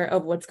aware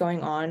of what's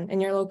going on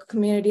in your local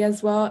community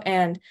as well,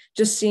 and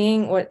just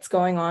seeing what's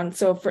going on.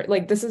 So for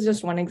this is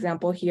just one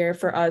example here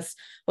for us,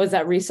 was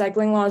that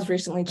recycling laws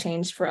recently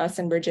changed for us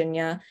in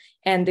Virginia,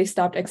 and they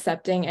stopped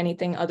accepting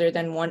anything other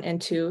than 1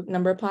 and 2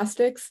 number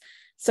plastics.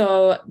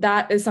 So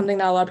that is something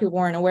that a lot of people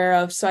weren't aware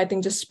of. So I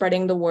think just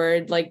spreading the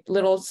word, like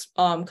little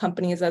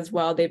companies as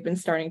well, they've been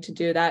starting to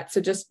do that. So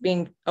just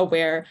being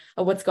aware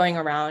of what's going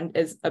around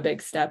is a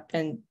big step,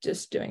 and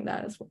just doing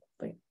that as well.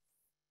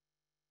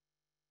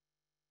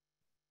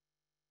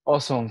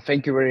 Awesome.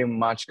 Thank you very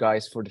much,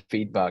 guys, for the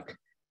feedback.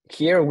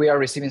 Here we are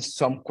receiving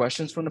some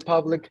questions from the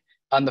public.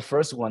 And the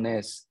first one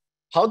is,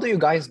 how do you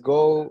guys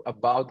go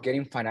about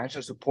getting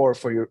financial support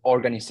for your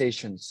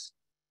organizations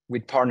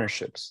with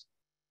partnerships?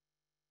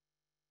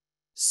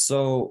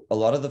 So a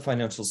lot of the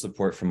financial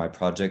support for my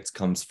project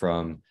comes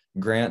from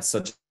grants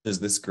such as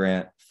this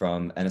grant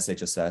from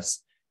NSHSS.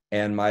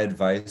 And my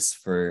advice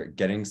for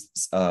getting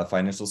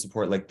financial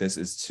support like this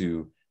is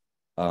to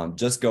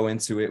just go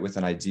into it with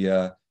an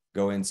idea,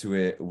 go into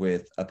it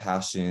with a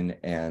passion,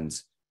 and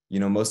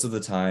most of the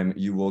time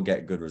you will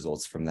get good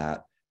results from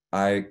that.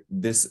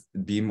 This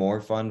Be More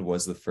Fund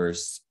was the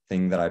first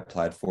thing that I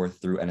applied for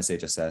through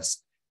NSHSS,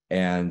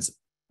 and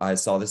I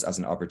saw this as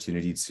an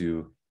opportunity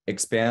to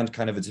expand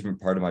kind of a different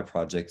part of my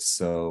project.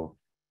 So,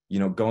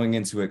 going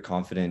into it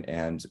confident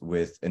and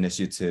with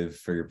initiative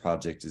for your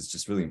project is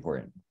just really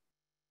important.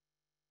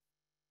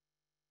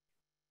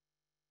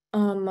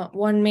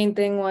 One main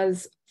thing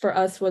for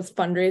us was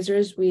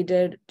fundraisers. We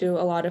did do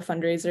a lot of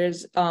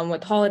fundraisers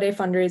with holiday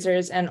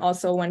fundraisers, and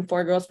also when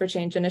 4 Girls for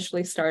Change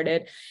initially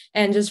started,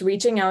 and just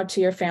reaching out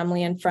to your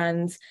family and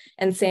friends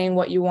and saying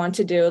what you want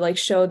to do, like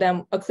show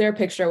them a clear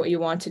picture of what you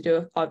want to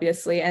do,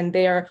 obviously. And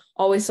they are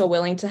always so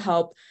willing to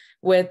help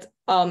with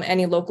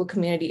any local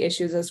community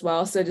issues as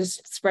well. So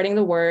just spreading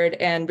the word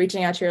and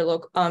reaching out to your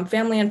local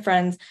family and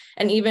friends,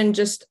 and even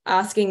just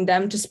asking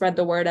them to spread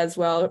the word as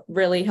well,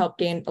 really helped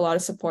gain a lot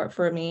of support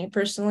for me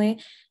personally.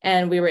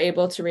 And we were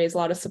able to raise a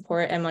lot of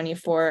support and money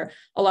for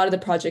a lot of the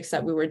projects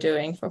that we were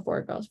doing for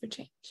 4 Girls for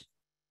Change.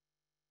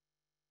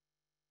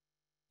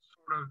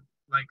 Sort of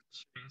like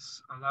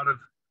Chase, a lot of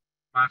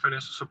my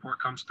financial support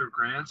comes through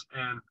grants.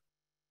 And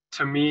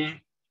to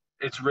me,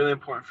 it's really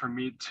important for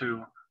me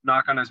to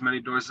knock on as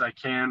many doors as I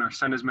can or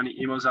send as many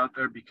emails out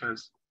there,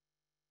 because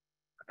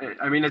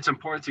I mean, it's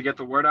important to get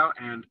the word out,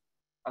 and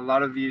a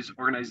lot of these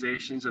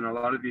organizations and a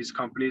lot of these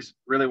companies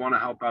really want to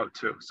help out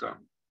too. So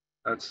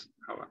that's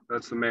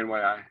the main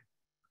way I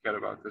get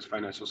about this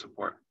financial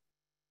support.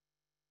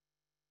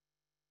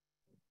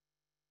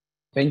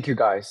 Thank you,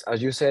 guys.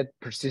 As you said,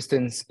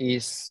 persistence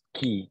is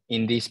key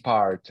in this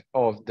part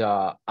of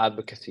the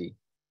advocacy.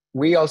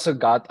 We also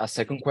got a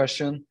second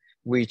question,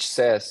 which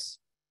says,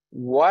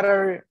 what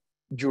are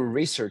your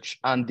research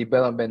and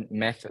development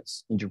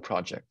methods in your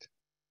project?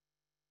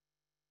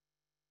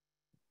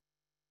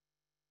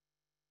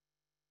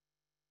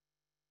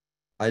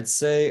 I'd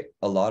say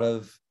a lot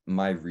of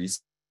my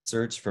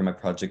research for my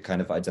project,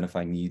 kind of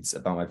identifying needs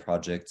about my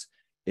project,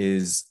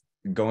 is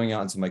going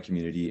out into my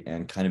community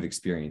and kind of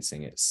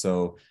experiencing it.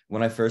 So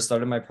when I first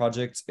started my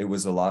project,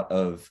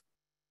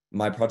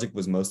 my project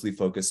was mostly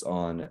focused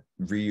on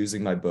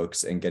reusing my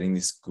books and getting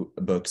these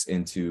books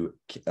into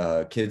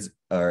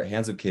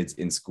hands of kids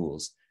in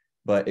schools.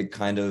 But it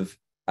kind of,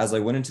 as I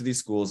went into these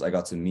schools, I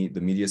got to meet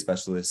the media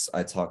specialists.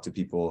 I talked to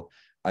people.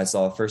 I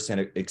saw a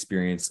firsthand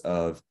experience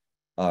of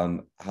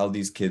how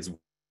these kids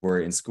were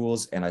in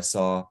schools, and I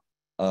saw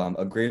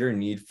a greater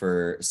need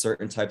for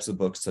certain types of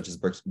books, such as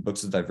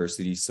books of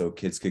diversity, so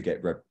kids could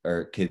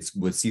kids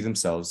would see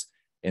themselves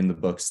in the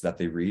books that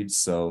they read.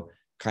 So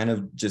kind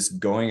of just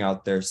going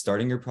out there,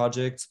 starting your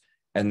project,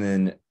 and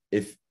then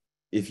if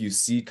you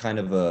see kind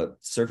of a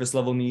surface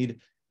level need,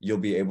 you'll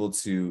be able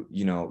to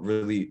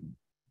really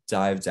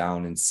dive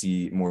down and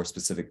see more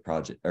specific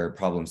project or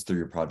problems through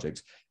your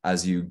project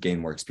as you gain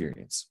more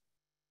experience.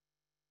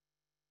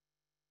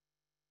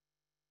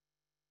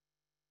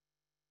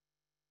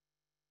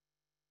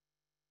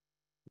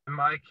 In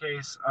my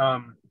case,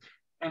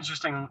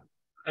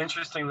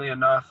 interestingly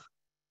enough,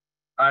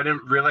 I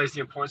didn't realize the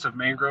importance of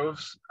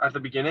mangroves at the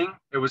beginning.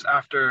 It was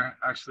after,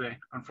 actually,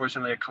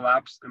 unfortunately, a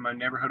collapse in my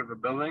neighborhood of a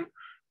building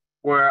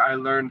where I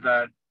learned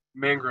that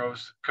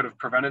mangroves could have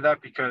prevented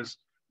that, because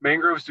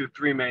mangroves do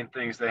 3 main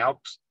things.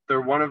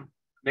 They're one of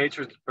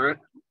nature's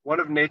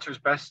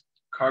best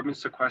carbon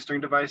sequestering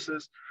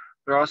devices.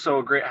 They're also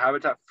a great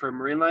habitat for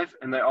marine life,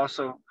 and they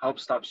also help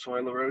stop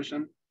soil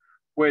erosion,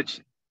 which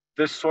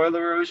this soil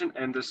erosion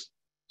and this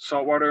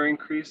saltwater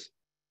increase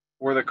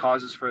were the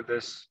causes for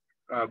this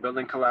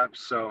building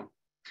collapse. So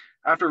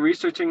after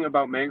researching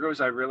about mangroves,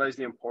 I realized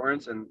the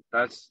importance, and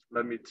that's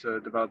led me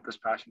to develop this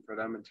passion for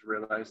them and to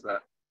realize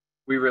that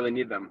we really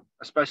need them,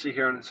 especially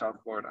here in South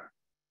Florida.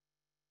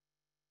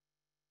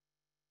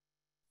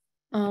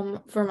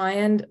 For my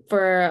end,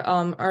 for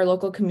our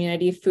local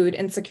community, food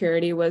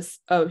insecurity was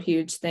a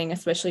huge thing,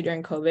 especially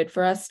during COVID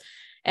for us.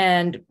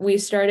 And we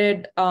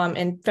started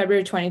in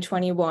February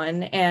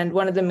 2021. And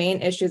one of the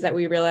main issues that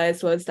we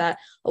realized was that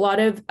a lot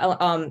of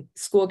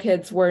school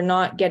kids were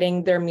not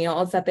getting their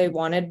meals that they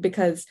wanted,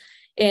 because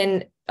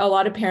a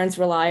lot of parents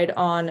relied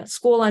on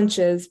school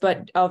lunches,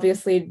 but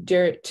obviously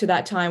due to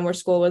that time where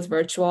school was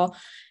virtual,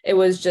 it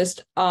was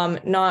just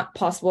not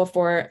possible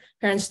for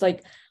parents to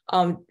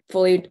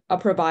fully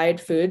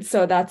provide food.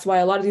 So that's why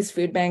a lot of these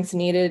food banks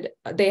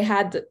they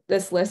had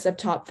this list of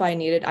top 5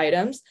 needed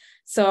items.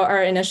 So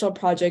our initial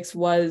projects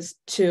was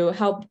to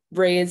help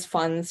raise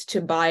funds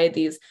to buy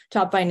these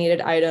top 5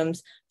 needed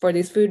items for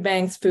these food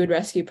banks, food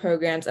rescue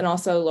programs, and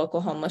also local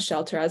homeless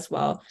shelter as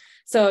well.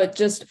 So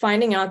just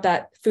finding out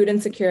that food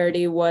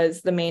insecurity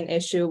was the main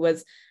issue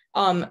was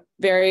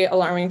very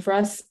alarming for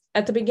us.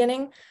 at the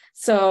beginning.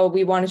 So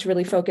we wanted to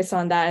really focus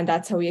on that. And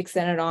that's how we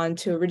extended on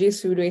to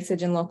reduce food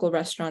wastage in local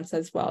restaurants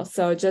as well.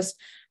 So just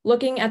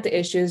looking at the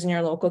issues in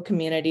your local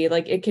community,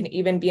 like it can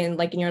even be in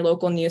like in your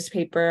local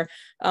newspaper,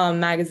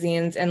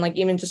 magazines, and like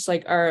even just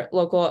like our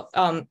local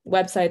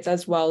websites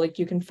as well. Like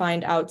you can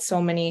find out so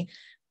many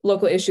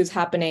local issues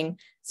happening.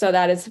 So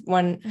that is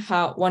one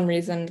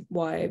reason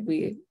why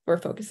we were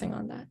focusing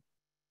on that.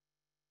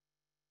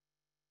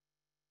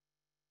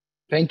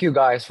 Thank you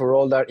guys for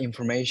all that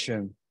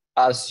information.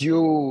 As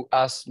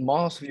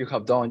most of you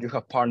have done, you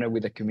have partnered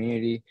with the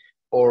community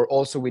or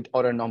also with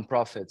other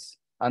nonprofits.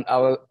 And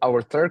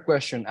our third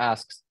question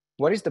asks,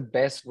 what is the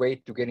best way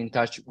to get in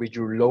touch with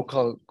your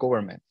local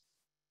government?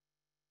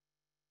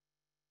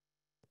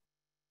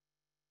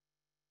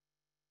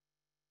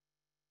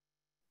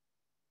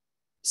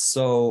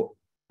 So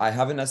I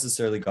haven't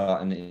necessarily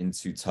gotten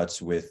into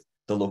touch with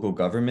the local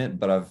government,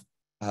 but I've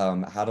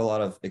had a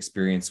lot of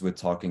experience with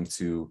talking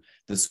to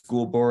the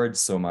school board.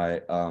 So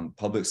my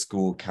public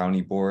school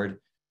county board,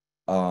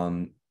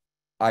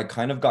 I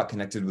kind of got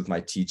connected with my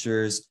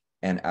teachers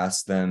and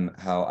asked them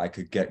how I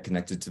could get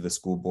connected to the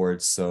school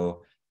board.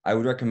 So I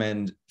would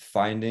recommend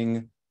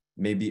finding,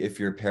 maybe if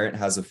your parent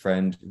has a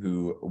friend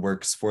who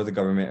works for the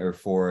government or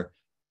for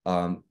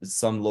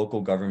some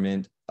local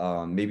government,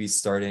 maybe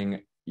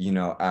starting,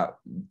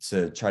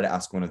 to try to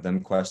ask one of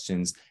them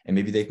questions, and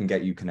maybe they can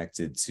get you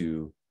connected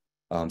to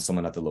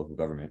someone at the local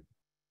government.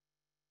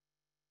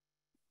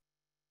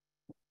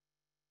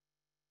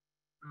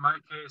 In my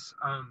case,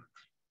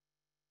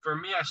 for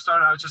me, I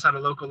started out just at a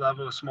local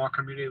level, a small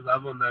community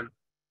level, and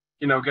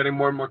then, getting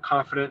more and more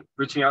confident,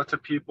 reaching out to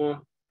people,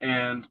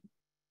 and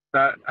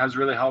that has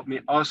really helped me.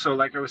 Also,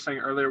 like I was saying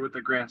earlier with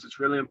the grants, it's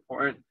really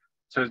important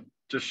to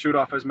just shoot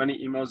off as many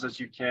emails as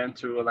you can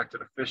to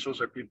elected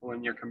officials or people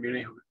in your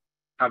community who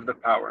have the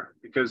power,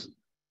 because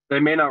they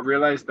may not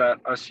realize that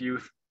us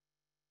youth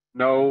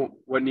know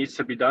what needs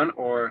to be done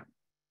or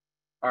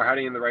are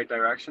heading in the right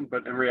direction,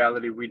 but in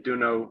reality, we do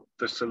know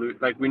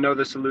we know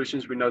the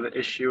solutions, we know the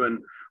issue, and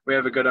we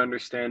have a good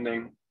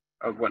understanding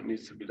of what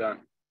needs to be done.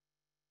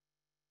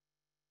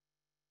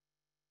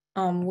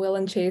 Will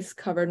and Chase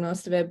covered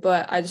most of it,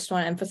 but I just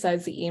want to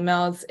emphasize the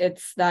emails.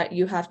 It's that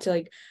you have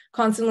to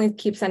constantly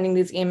keep sending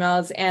these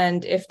emails,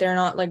 and if they're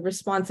not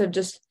responsive,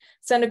 just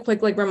send a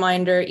quick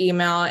reminder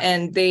email,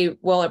 and they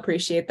will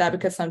appreciate that,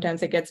 because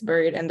sometimes it gets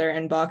buried in their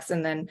inbox,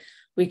 and then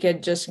we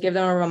could just give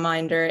them a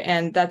reminder.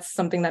 And that's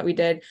something that we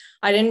did.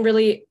 I didn't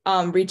really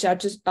reach out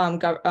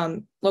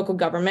to local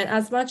government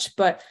as much,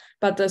 but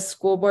the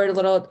school board a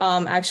little.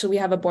 Actually, we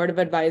have a board of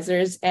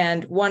advisors,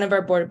 and one of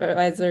our board of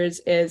advisors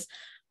is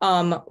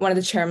one of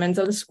the chairmen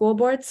of the school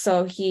board.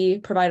 So he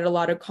provided a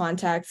lot of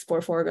contacts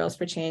for Four Girls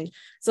for Change.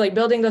 So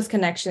building those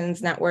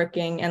connections,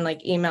 networking, and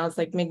emails,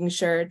 making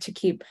sure to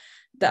keep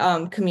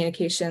the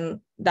communication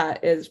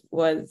that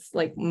was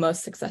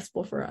most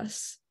successful for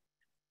us.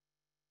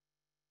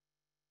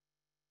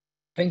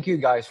 Thank you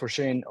guys for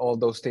sharing all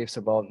those tips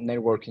about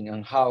networking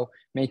and how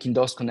making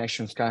those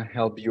connections can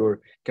help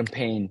your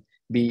campaign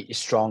be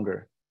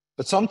stronger.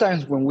 But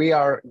sometimes when we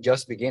are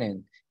just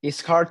beginning,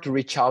 it's hard to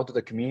reach out to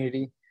the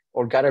community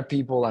or gather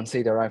people and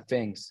say the right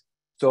things.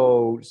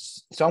 So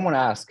someone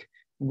asked,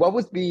 what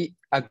would be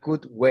a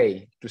good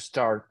way to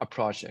start a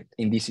project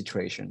in this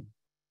situation?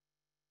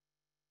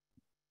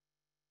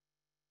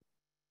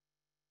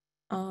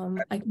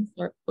 I can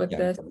start with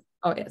this.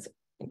 Oh, yes,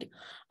 thank you.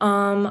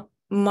 I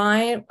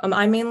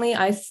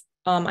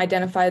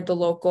identified the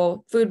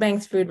local food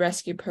banks, food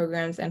rescue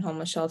programs, and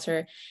homeless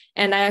shelter.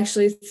 And I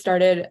actually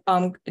started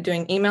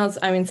sending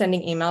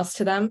emails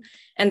to them.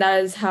 And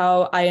that is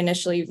how I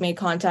initially made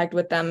contact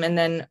with them, and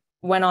then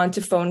went on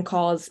to phone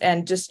calls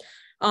and just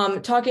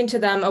talking to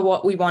them about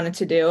what we wanted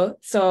to do.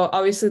 So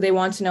obviously they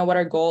want to know what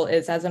our goal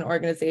is as an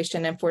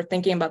organization, and if we're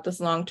thinking about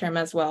this long term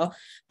as well.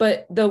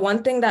 But the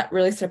one thing that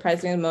really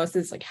surprised me the most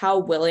is how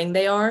willing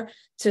they are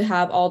to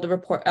have all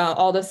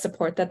the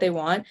support that they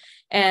want.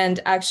 And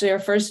actually our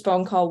first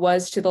phone call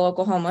was to the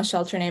local homeless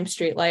shelter named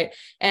Streetlight,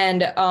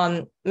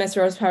 and Miss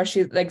Rose Power,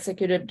 she's the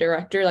executive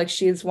director.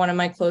 She's one of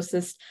my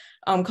closest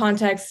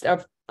contacts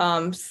of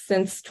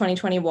since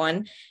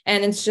 2021.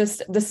 And it's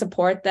just the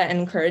support, that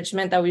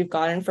encouragement that we've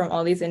gotten from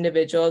all these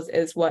individuals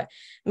is what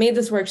made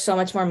this work so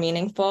much more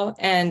meaningful.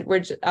 And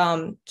we're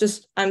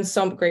I'm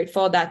so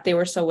grateful that they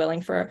were so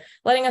willing for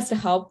letting us to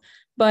help.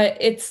 But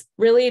it's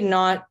really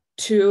not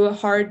too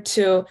hard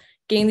to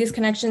gain these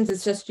connections.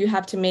 It's just you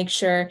have to make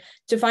sure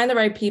to find the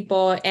right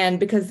people, and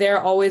because they're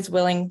always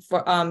willing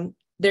for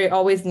they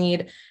always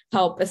need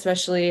help,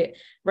 especially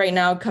right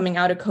now coming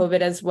out of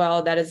COVID as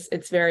well.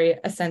 It's very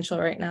essential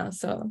right now.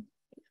 So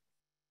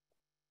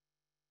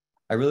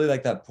I really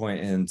like that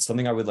point. And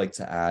something I would like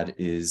to add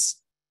is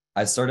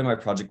I started my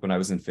project when I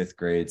was in 5th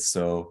grade.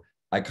 So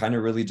I kind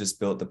of really just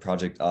built the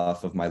project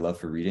off of my love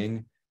for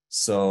reading.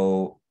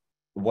 So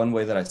one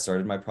way that I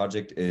started my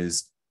project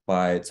is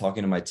by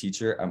talking to my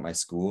teacher at my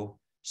school.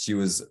 She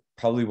was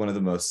probably one of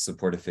the most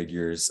supportive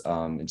figures,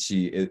 and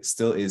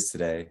still is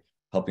today,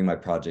 helping my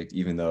project,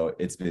 even though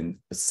it's been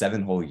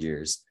 7 whole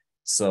years.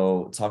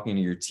 So talking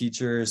to your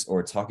teachers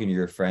or talking to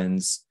your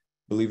friends,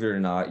 believe it or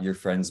not, your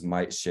friends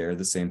might share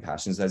the same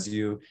passions as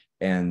you,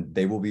 and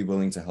they will be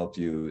willing to help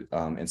you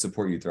and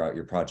support you throughout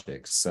your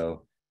projects.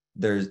 So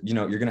there's,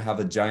 you're going to have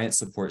a giant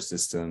support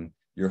system.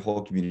 Your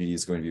whole community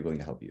is going to be willing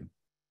to help you.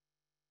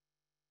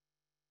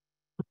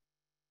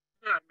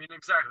 Yeah, I mean,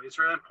 exactly. It's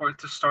really important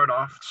to start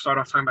off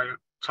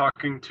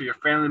talking to your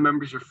family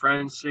members, your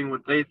friends, seeing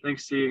what they think,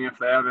 seeing if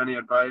they have any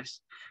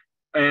advice.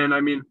 And I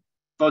mean,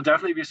 they'll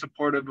definitely be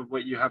supportive of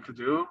what you have to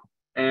do.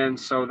 And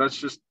so that's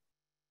just,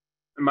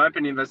 in my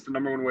opinion, that's the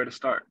number one way to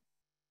start.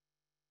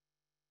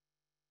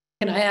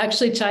 Can I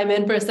actually chime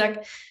in for a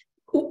sec?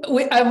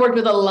 I've worked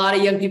with a lot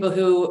of young people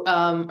who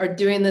are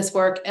doing this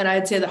work, and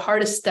I'd say the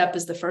hardest step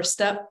is the first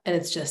step, and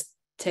it's just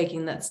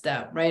taking that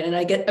step, right? And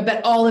I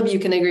bet all of you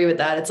can agree with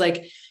that. It's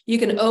like you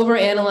can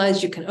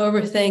overanalyze, you can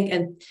overthink,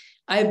 and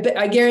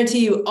I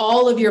guarantee you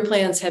all of your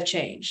plans have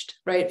changed,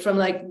 right? From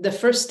like the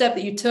first step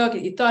that you took,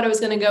 you thought it was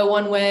going to go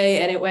one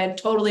way and it went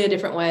totally a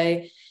different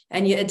way,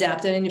 and you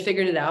adapted and you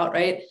figured it out,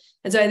 right?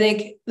 And so I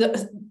think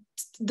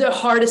the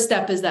hardest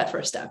step is that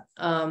first step.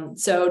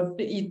 So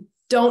you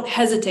don't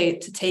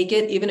hesitate to take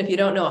it, even if you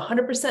don't know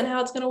 100%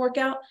 how it's going to work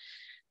out.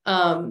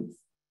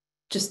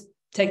 Just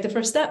take the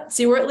first step,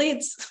 see where it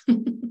leads.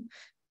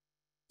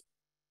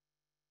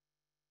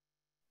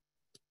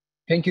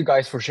 Thank you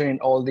guys for sharing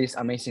all these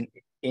amazing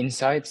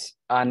insights.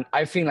 And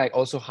I feel like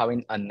also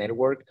having a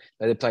network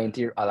that the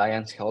Planeteer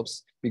Alliance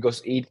helps,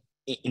 because it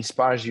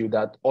inspires you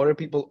that other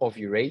people of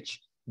your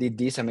age did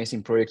these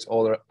amazing projects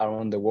all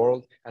around the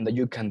world, and that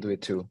you can do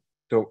it too.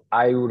 So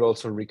I would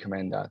also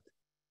recommend that.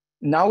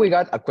 Now we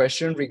got a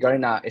question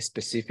regarding a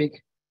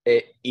specific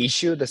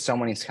issue that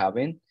someone is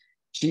having.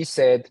 She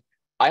said,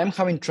 I am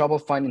having trouble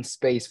finding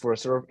space for a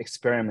sort of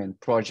experiment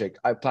project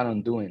I plan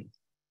on doing,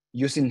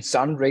 using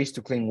sun rays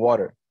to clean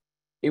water.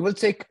 It will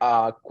take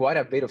quite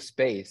a bit of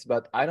space,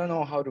 but I don't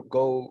know how to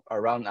go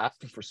around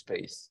asking for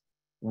space.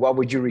 What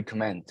would you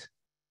recommend?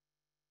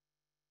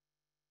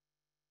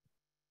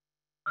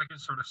 I can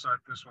sort of start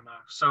this one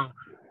off. So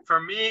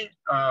for me,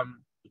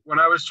 when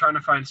I was trying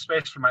to find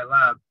space for my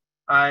lab,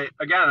 I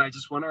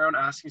just went around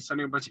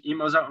sending a bunch of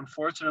emails out.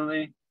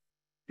 Unfortunately,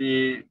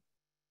 an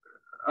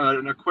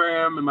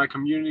aquarium in my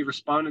community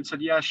responded and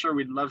said, yeah, sure,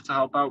 we'd love to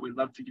help out. We'd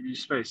love to give you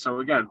space.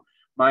 So again,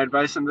 my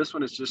advice on this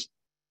one is just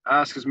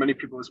ask as many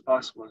people as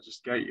possible and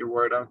just get your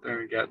word out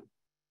there and get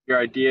your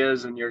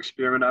ideas and your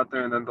experiment out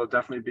there. And then there'll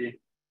definitely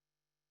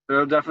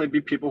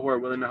be people who are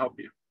willing to help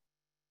you.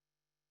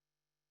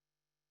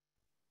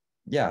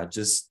 Yeah,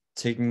 just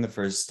taking the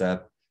first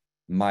step.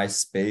 My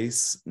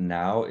space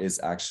now is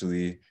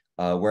actually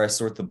where I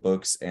sort the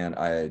books, and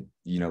I,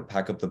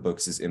 pack up the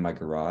books is in my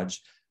garage,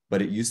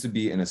 but it used to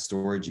be in a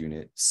storage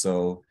unit.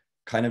 So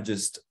kind of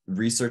just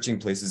researching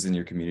places in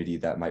your community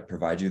that might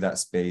provide you that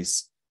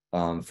space.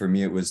 For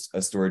me, it was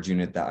a storage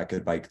unit that I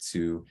could bike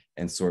to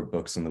and sort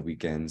books on the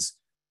weekends.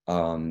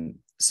 So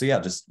yeah,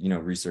 just,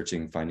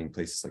 researching, finding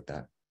places like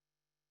that.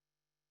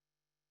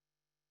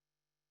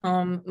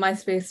 My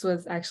space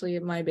was actually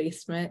in my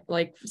basement,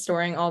 like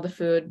storing all the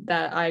food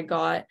that I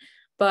got,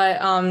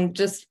 but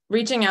just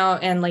reaching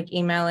out and like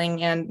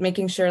emailing and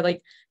making sure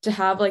like to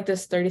have like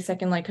this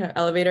 30-second like kind of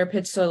elevator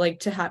pitch. So like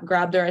to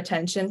grab their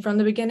attention from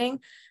the beginning.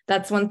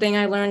 That's one thing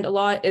I learned a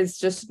lot, is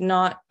just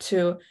not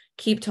to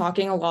keep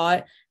talking a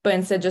lot, but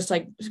instead just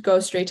like go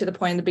straight to the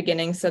point in the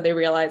beginning so they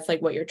realize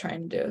like what you're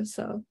trying to do.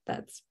 So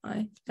that's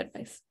my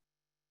advice.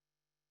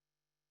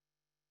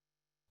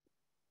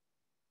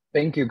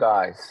 Thank you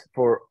guys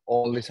for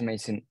all these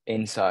amazing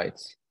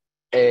insights.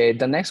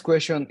 The next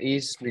question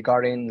is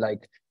regarding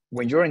like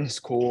when you're in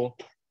school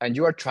and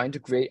you are trying to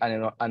create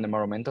an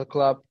environmental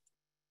club.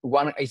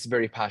 One is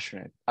very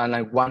passionate and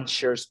like one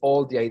shares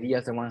all the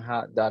ideas that one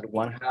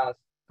has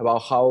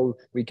about how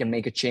we can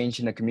make a change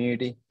in the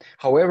community.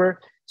 However,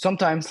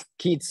 sometimes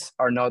kids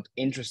are not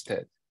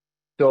interested.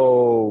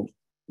 So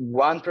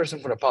one person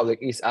from the public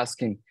is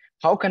asking,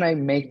 how can I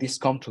make this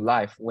come to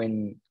life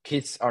when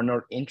kids are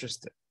not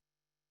interested?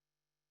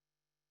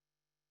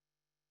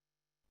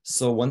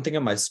 So one thing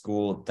at my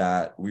school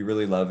that we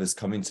really love is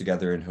coming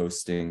together and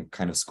hosting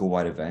kind of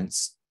school-wide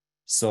events.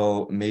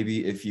 So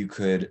maybe if you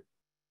could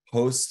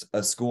host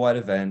a school-wide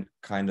event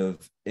kind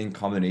of in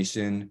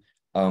combination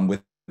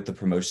with the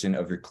promotion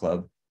of your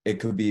club. It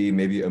could be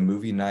maybe a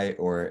movie night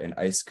or an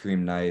ice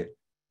cream night,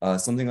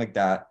 something like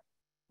that,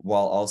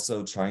 while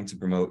also trying to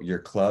promote your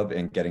club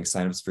and getting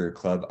signups for your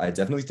club. I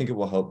definitely think it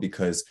will help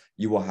because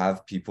you will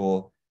have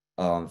people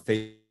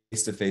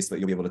face-to-face that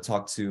you'll be able to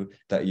talk to,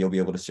 that you'll be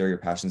able to share your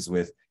passions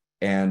with.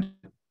 And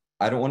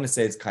I don't want to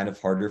say it's kind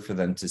of harder for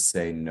them to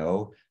say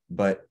no,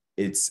 but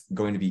it's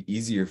going to be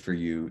easier for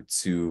you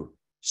to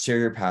share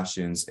your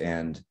passions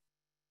and,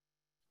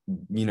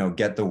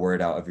 get the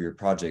word out of your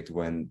project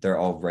when they're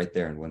all right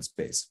there in one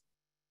space.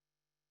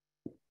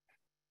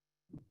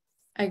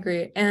 I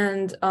agree.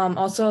 And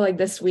also like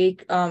this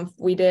week,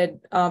 we did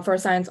for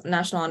Science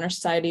National Honor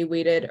Society,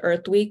 we did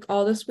Earth Week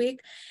all this week.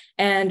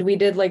 And we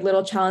did like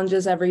little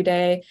challenges every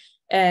day.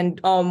 And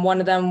one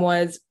of them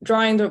was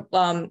drawing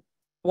the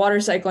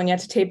water cycle and you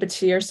have to tape it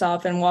to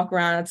yourself and walk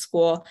around at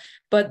school.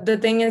 But the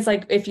thing is,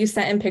 like, if you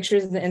sent in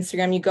pictures in the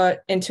Instagram, you go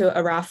into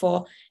a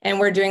raffle, and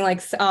we're doing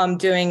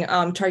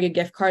Target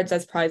gift cards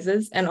as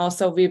prizes. And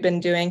also we've been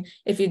doing,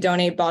 if you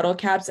donate bottle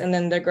caps, and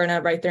then they're going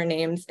to write their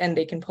names and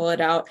they can pull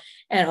it out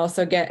and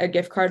also get a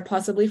gift card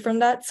possibly from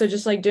that. So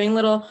just like doing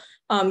little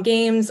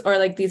games or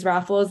like these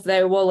raffles,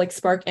 they will like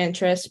spark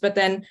interest, but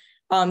then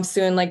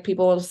soon like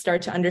people will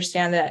start to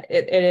understand that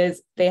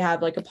they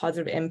have like a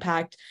positive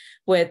impact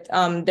with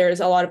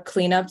there's a lot of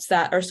cleanups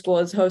that our school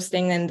is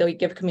hosting, and they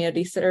give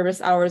community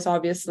service hours,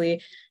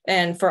 obviously,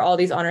 and for all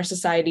these honor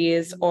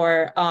societies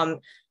or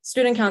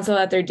student council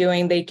that they're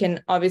doing, they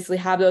can obviously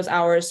have those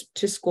hours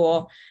to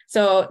school,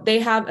 so they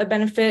have a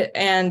benefit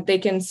and they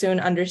can soon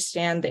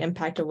understand the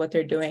impact of what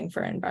they're doing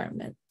for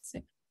environment.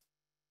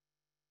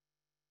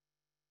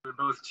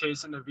 Both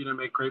Chase and Navita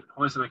make great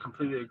points, and I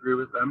completely agree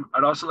with them.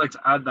 I'd also like to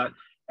add that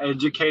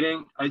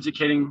educating,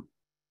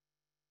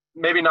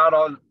 maybe not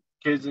all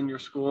kids in your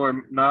school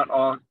or not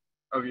all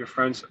of your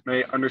friends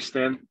may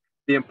understand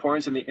the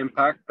importance and the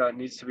impact that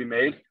needs to be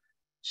made.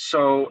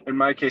 So in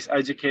my case,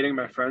 educating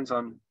my friends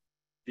on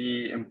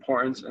the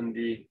importance and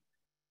the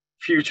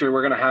future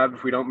we're going to have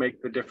if we don't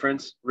make the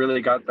difference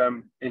really got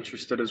them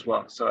interested as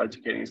well. So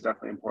educating is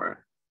definitely important.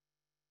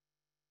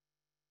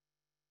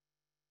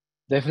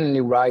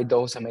 Definitely right.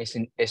 Those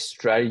amazing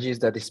strategies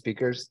that the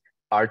speakers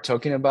are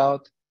talking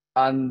about.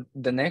 And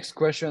the next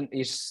question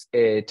is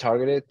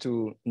targeted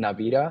to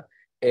Navita.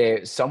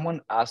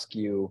 Someone asked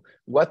you,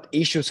 what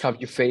issues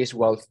have you faced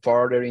while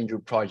furthering your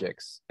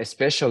projects,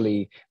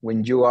 especially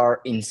when you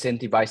are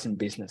incentivizing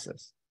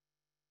businesses?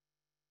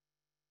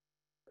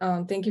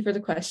 Thank you for the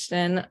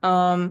question.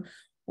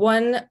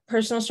 One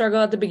personal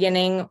struggle at the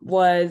beginning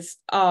was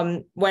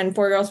when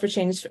 4Girls for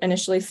Change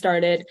initially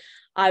started,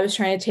 I was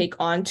trying to take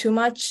on too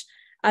much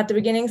at the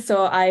beginning.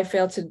 So I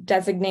failed to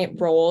designate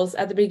roles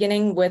at the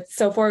beginning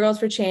so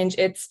 4Girls for Change,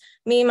 it's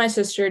me, my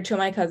sister, two of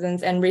my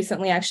cousins, and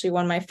recently actually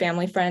one of my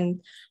family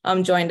friend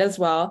joined as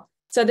well.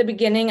 So at the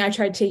beginning, I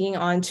tried taking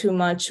on too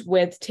much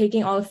with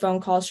taking all the phone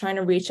calls, trying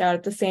to reach out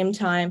at the same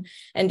time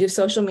and do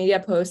social media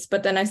posts.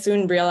 But then I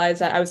soon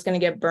realized that I was going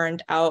to get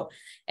burned out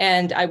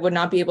and I would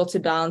not be able to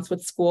balance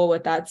with school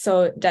with that.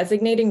 So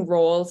designating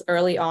roles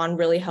early on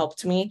really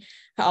helped me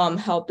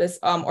help this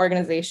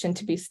organization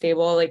to be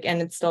stable,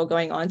 and it's still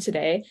going on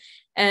today.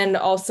 And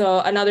also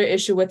another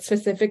issue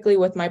specifically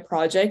with my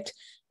project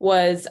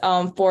was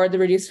for the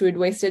Reduce Food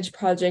Wastage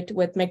project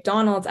with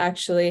McDonald's.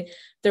 Actually,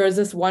 there was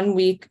this 1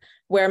 week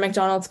where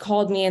McDonald's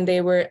called me and they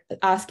were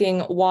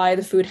asking why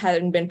the food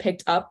hadn't been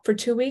picked up for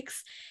 2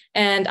 weeks.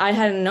 And I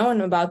hadn't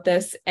known about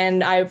this.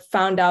 And I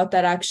found out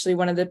that actually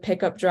one of the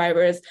pickup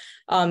drivers,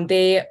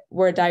 they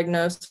were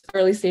diagnosed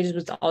early stages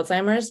with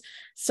Alzheimer's.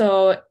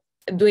 So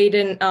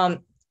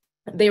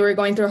they were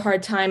going through a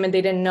hard time and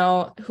they didn't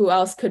know who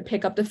else could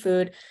pick up the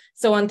food.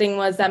 So one thing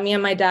was that me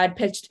and my dad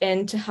pitched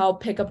in to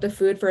help pick up the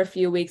food for a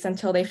few weeks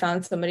until they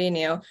found somebody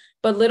new.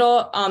 But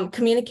little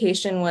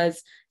communication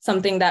was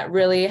something that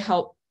really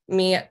helped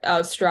me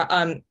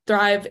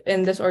thrive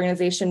in this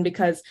organization,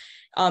 because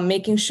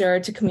making sure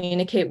to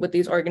communicate with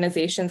these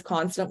organizations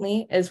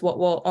constantly is what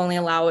will only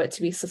allow it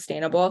to be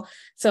sustainable.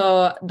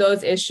 So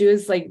those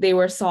issues, they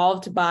were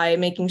solved by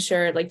making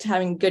sure to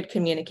having good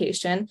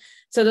communication.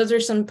 So those are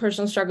some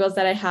personal struggles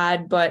that I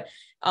had, but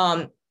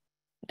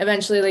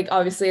eventually,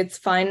 obviously it's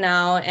fine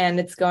now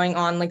and it's going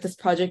on. This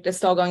project is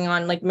still going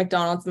on,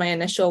 McDonald's, my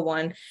initial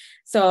one.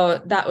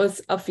 So that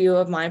was a few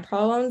of my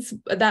problems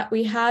that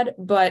we had,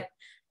 but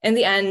in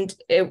the end,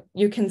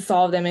 you can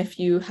solve them if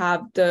you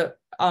have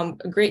a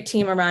great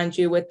team around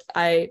you,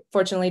 I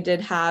fortunately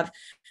did have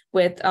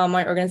with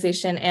my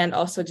organization, and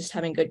also just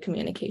having good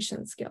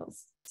communication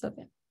skills. So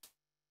yeah.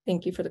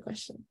 Thank you for the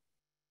question.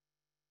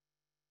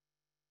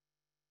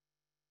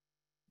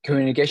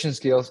 Communication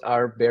skills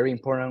are very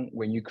important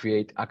when you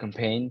create a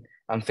campaign,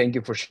 and thank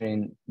you for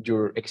sharing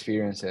your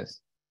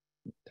experiences.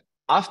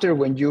 After,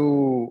 when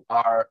you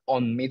are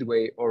on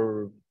midway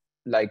or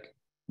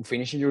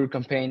finishing your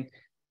campaign,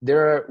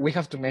 we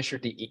have to measure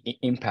the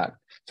impact.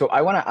 So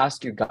I want to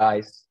ask you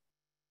guys,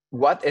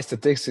 what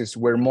statistics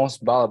were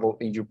most valuable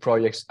in your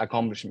project's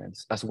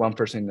accomplishments, as one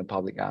person in the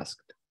public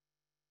asked?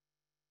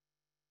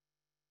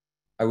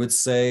 I would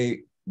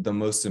say the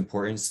most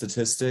important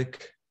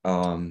statistic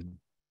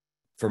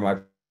for my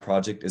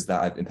project is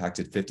that I've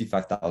impacted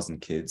 55,000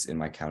 kids in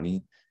my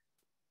county.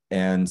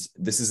 And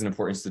this is an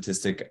important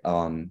statistic,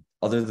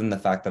 other than the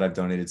fact that I've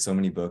donated so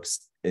many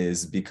books,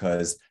 is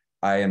because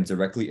I am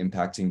directly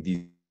impacting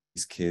these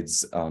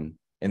kids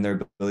in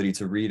their ability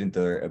to read and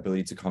their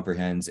ability to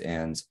comprehend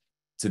and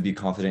to be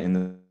confident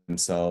in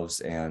themselves.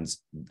 And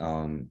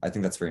I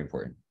think that's very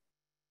important.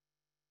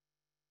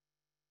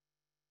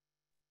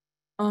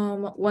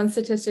 One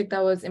statistic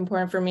that was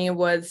important for me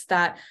was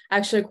that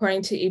actually,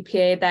 according to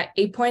EPA, that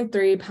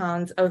 8.3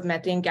 pounds of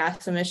methane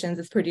gas emissions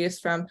is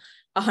produced from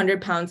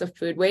 100 pounds of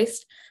food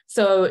waste.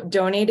 So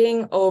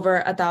donating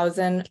over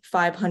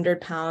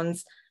 1,500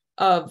 pounds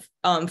of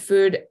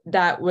food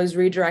that was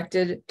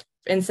redirected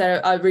to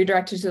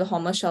the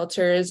homeless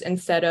shelters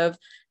instead of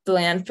the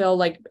landfill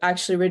like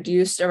actually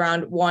reduced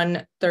around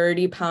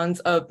 130 pounds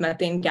of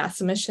methane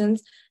gas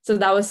emissions. So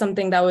that was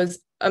something that was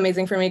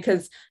amazing for me,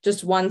 because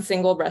just one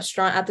single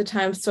restaurant at the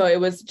time, so it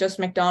was just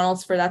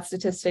McDonald's for that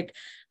statistic,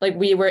 like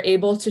we were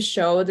able to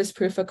show this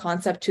proof of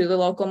concept to the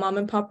local mom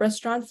and pop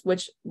restaurants,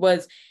 which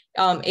was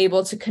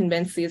able to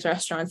convince these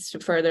restaurants to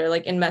further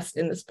like invest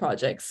in this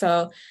project.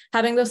 So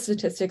having those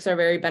statistics are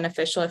very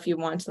beneficial if you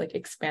want to like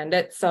expand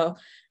it. So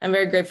I'm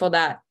very grateful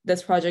that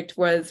this project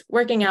was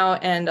working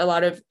out, and a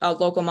lot of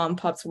local mom and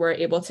pops were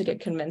able to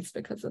get convinced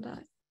because of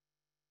that.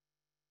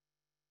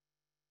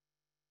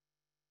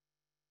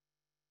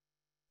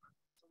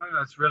 Something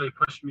that's really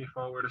pushed me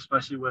forward,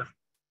 especially with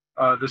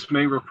this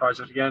mangrove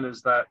project again,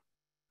 is that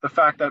the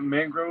fact that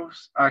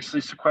mangroves actually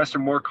sequester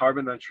more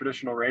carbon than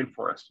traditional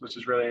rainforests, which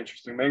is really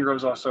interesting.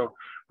 Mangroves also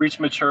reach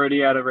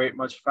maturity at a rate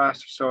much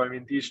faster. So, I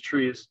mean, these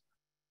trees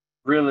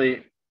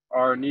really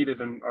are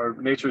needed and are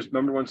nature's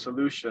 #1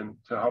 solution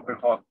to helping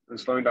halt and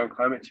slowing down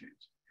climate change.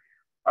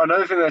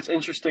 Another thing that's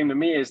interesting to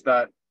me is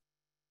that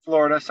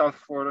South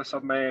Florida,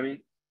 South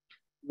Miami,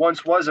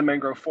 once was a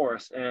mangrove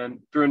forest. And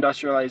through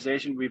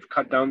industrialization, we've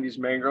cut down these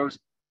mangroves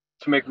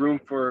to make room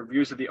for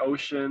views of the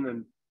ocean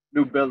and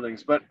new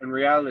buildings. But in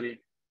reality,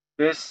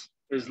 this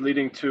is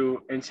leading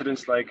to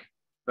incidents like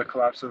the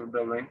collapse of a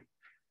building.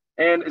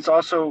 And it's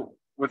also,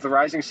 with the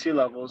rising sea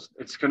levels,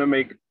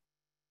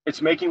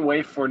 it's making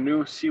way for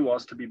new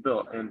seawalls to be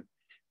built. And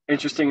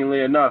interestingly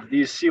enough,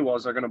 these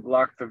seawalls are going to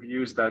block the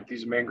views that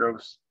these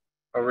mangroves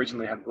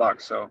originally had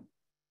blocked. So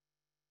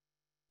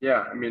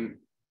yeah, I mean,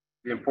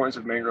 the importance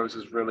of mangroves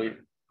has really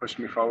pushed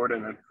me forward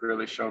and have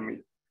really shown me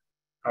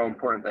how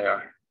important they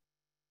are.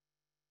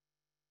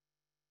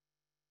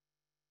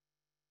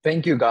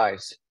 Thank you,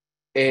 guys.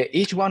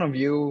 Each one of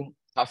you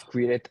have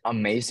created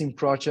amazing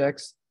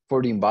projects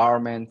for the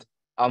environment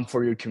and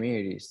for your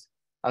communities.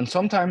 And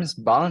sometimes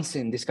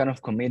balancing this kind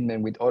of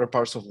commitment with other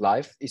parts of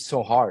life is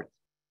so hard,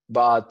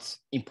 but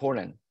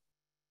important.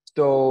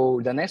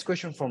 So the next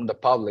question from the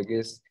public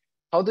is,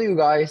 how do you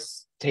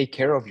guys take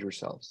care of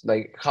yourselves?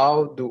 Like,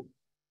 how do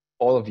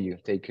all of you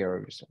take care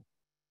of yourself?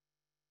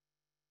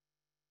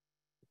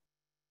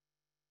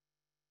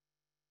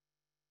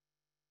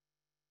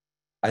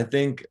 I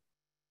think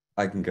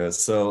I can go.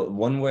 So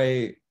one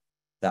way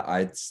that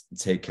I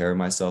take care of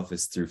myself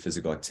is through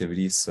physical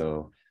activity.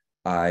 So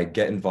I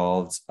get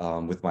involved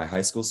with my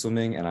high school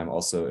swimming, and I'm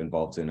also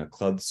involved in a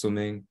club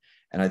swimming.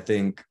 And I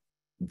think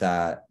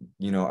that,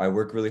 you know, I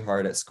work really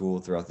hard at school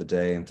throughout the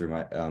day and through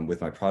my with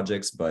my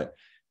projects, but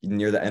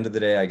near the end of the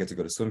day, I get to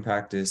go to swim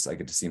practice, I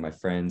get to see my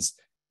friends,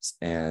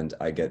 and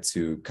I get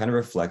to kind of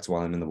reflect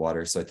while I'm in the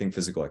water. So I think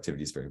physical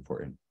activity is very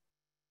important.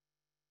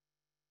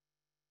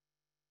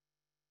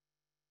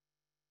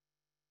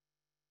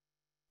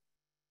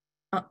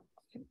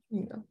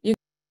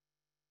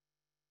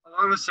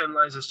 Along the same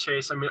lines as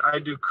Chase, I mean, I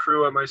do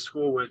crew at my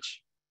school,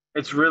 which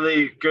it's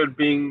really good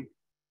being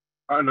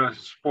on a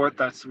sport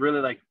that's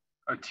really like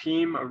a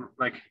team, or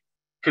like,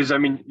 because I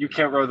mean, you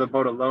can't row the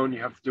boat alone,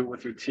 you have to do it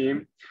with your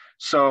team.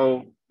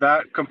 So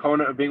that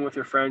component of being with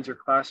your friends, your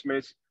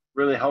classmates,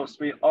 really helps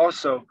me.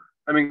 Also,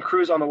 I mean,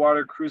 cruise on the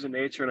water, cruise in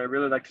nature, and I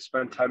really like to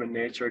spend time in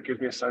nature. It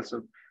gives me a sense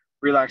of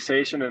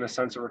relaxation and a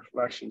sense of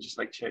reflection, just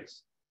like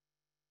Chase.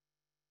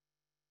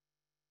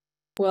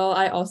 Well,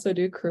 I also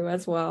do crew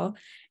as well.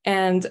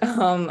 And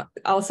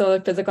also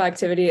physical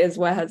activity is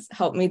what has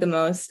helped me the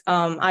most.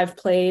 I've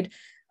played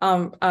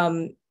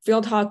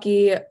field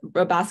hockey,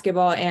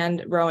 basketball,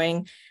 and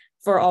rowing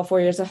for all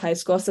 4 years of high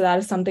school. So that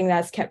is something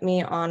that's kept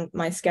me on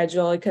my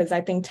schedule, because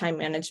I think time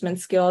management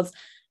skills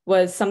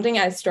was something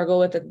I struggled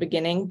with at the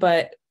beginning,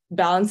 but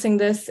balancing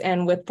this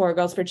and with 4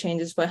 Girls for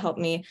Change is what helped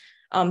me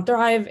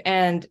thrive.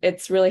 And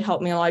it's really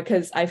helped me a lot,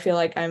 because I feel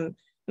like I'm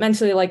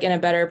mentally like in a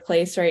better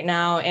place right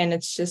now. And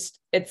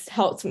it's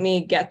helped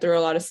me get through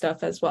a lot of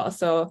stuff as well.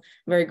 So I'm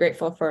very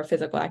grateful for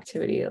physical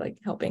activity, like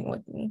helping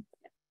with me.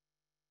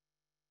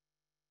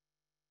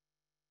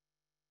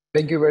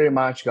 Thank you very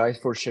much, guys,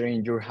 for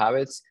sharing your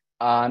habits.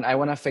 And I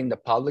want to thank the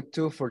public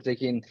too for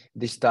taking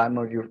this time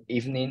of your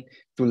evening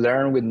to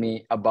learn with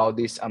me about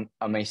these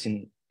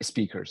amazing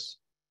speakers.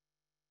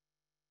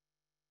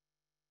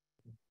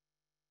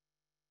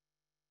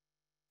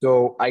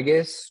 So I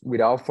guess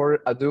without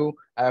further ado,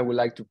 I would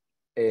like to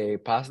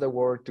pass the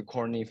word to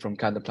Courtney from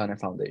Cat the Planet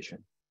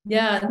Foundation.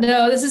 Yeah,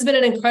 no, this has been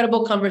an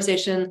incredible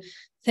conversation.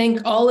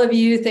 Thank all of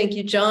you. Thank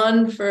you,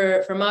 John,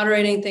 for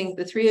moderating. Thank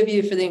the 3 of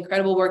you for the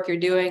incredible work you're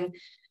doing.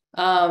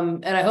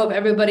 And I hope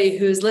everybody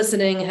who's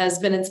listening has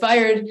been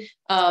inspired.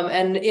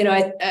 And, you know,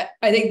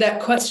 I think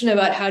that question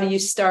about how do you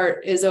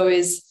start is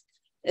always,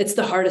 it's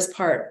the hardest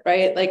part,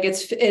 right? Like I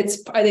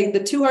think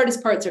the 2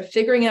 hardest parts are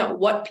figuring out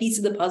what piece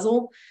of the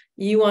puzzle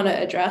you want to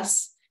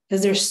address,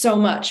 because there's so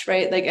much,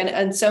 right? Like,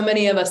 and so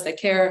many of us that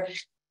care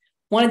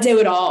want to do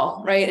it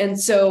all, right? And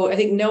so I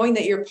think knowing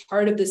that you're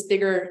part of this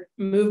bigger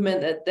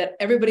movement, that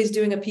everybody's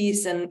doing a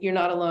piece and you're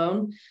not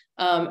alone,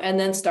 and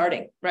then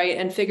starting, right?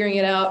 And figuring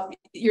it out,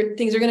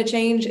 things are going to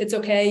change. It's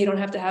okay. You don't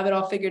have to have it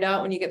all figured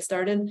out when you get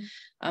started.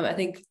 I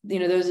think, you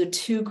know, those are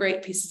 2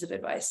 great pieces of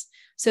advice.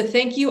 So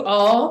thank you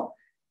all.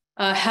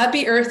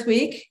 Happy Earth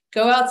Week.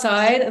 Go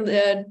outside.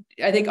 And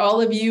I think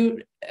all of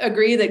you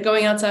agree that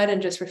going outside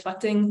and just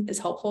reflecting is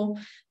helpful.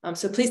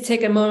 So please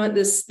take a moment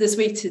this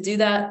week to do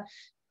that.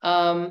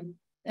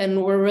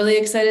 And we're really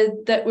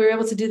excited that we were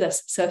able to do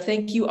this. So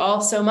thank you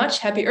all so much.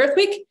 Happy Earth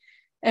Week.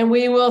 And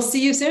we will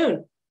see you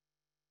soon.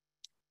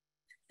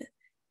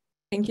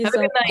 Thank you Have so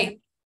a good much. night.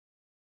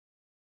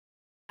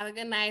 Have a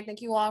good night.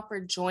 Thank you all for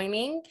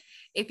joining.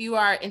 If you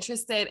are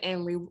interested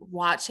in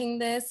rewatching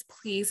this,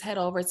 please head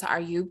over to our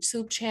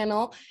YouTube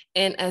channel,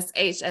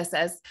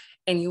 NSHSS,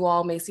 and you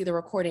all may see the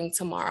recording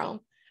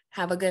tomorrow.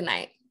 Have a good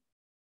night.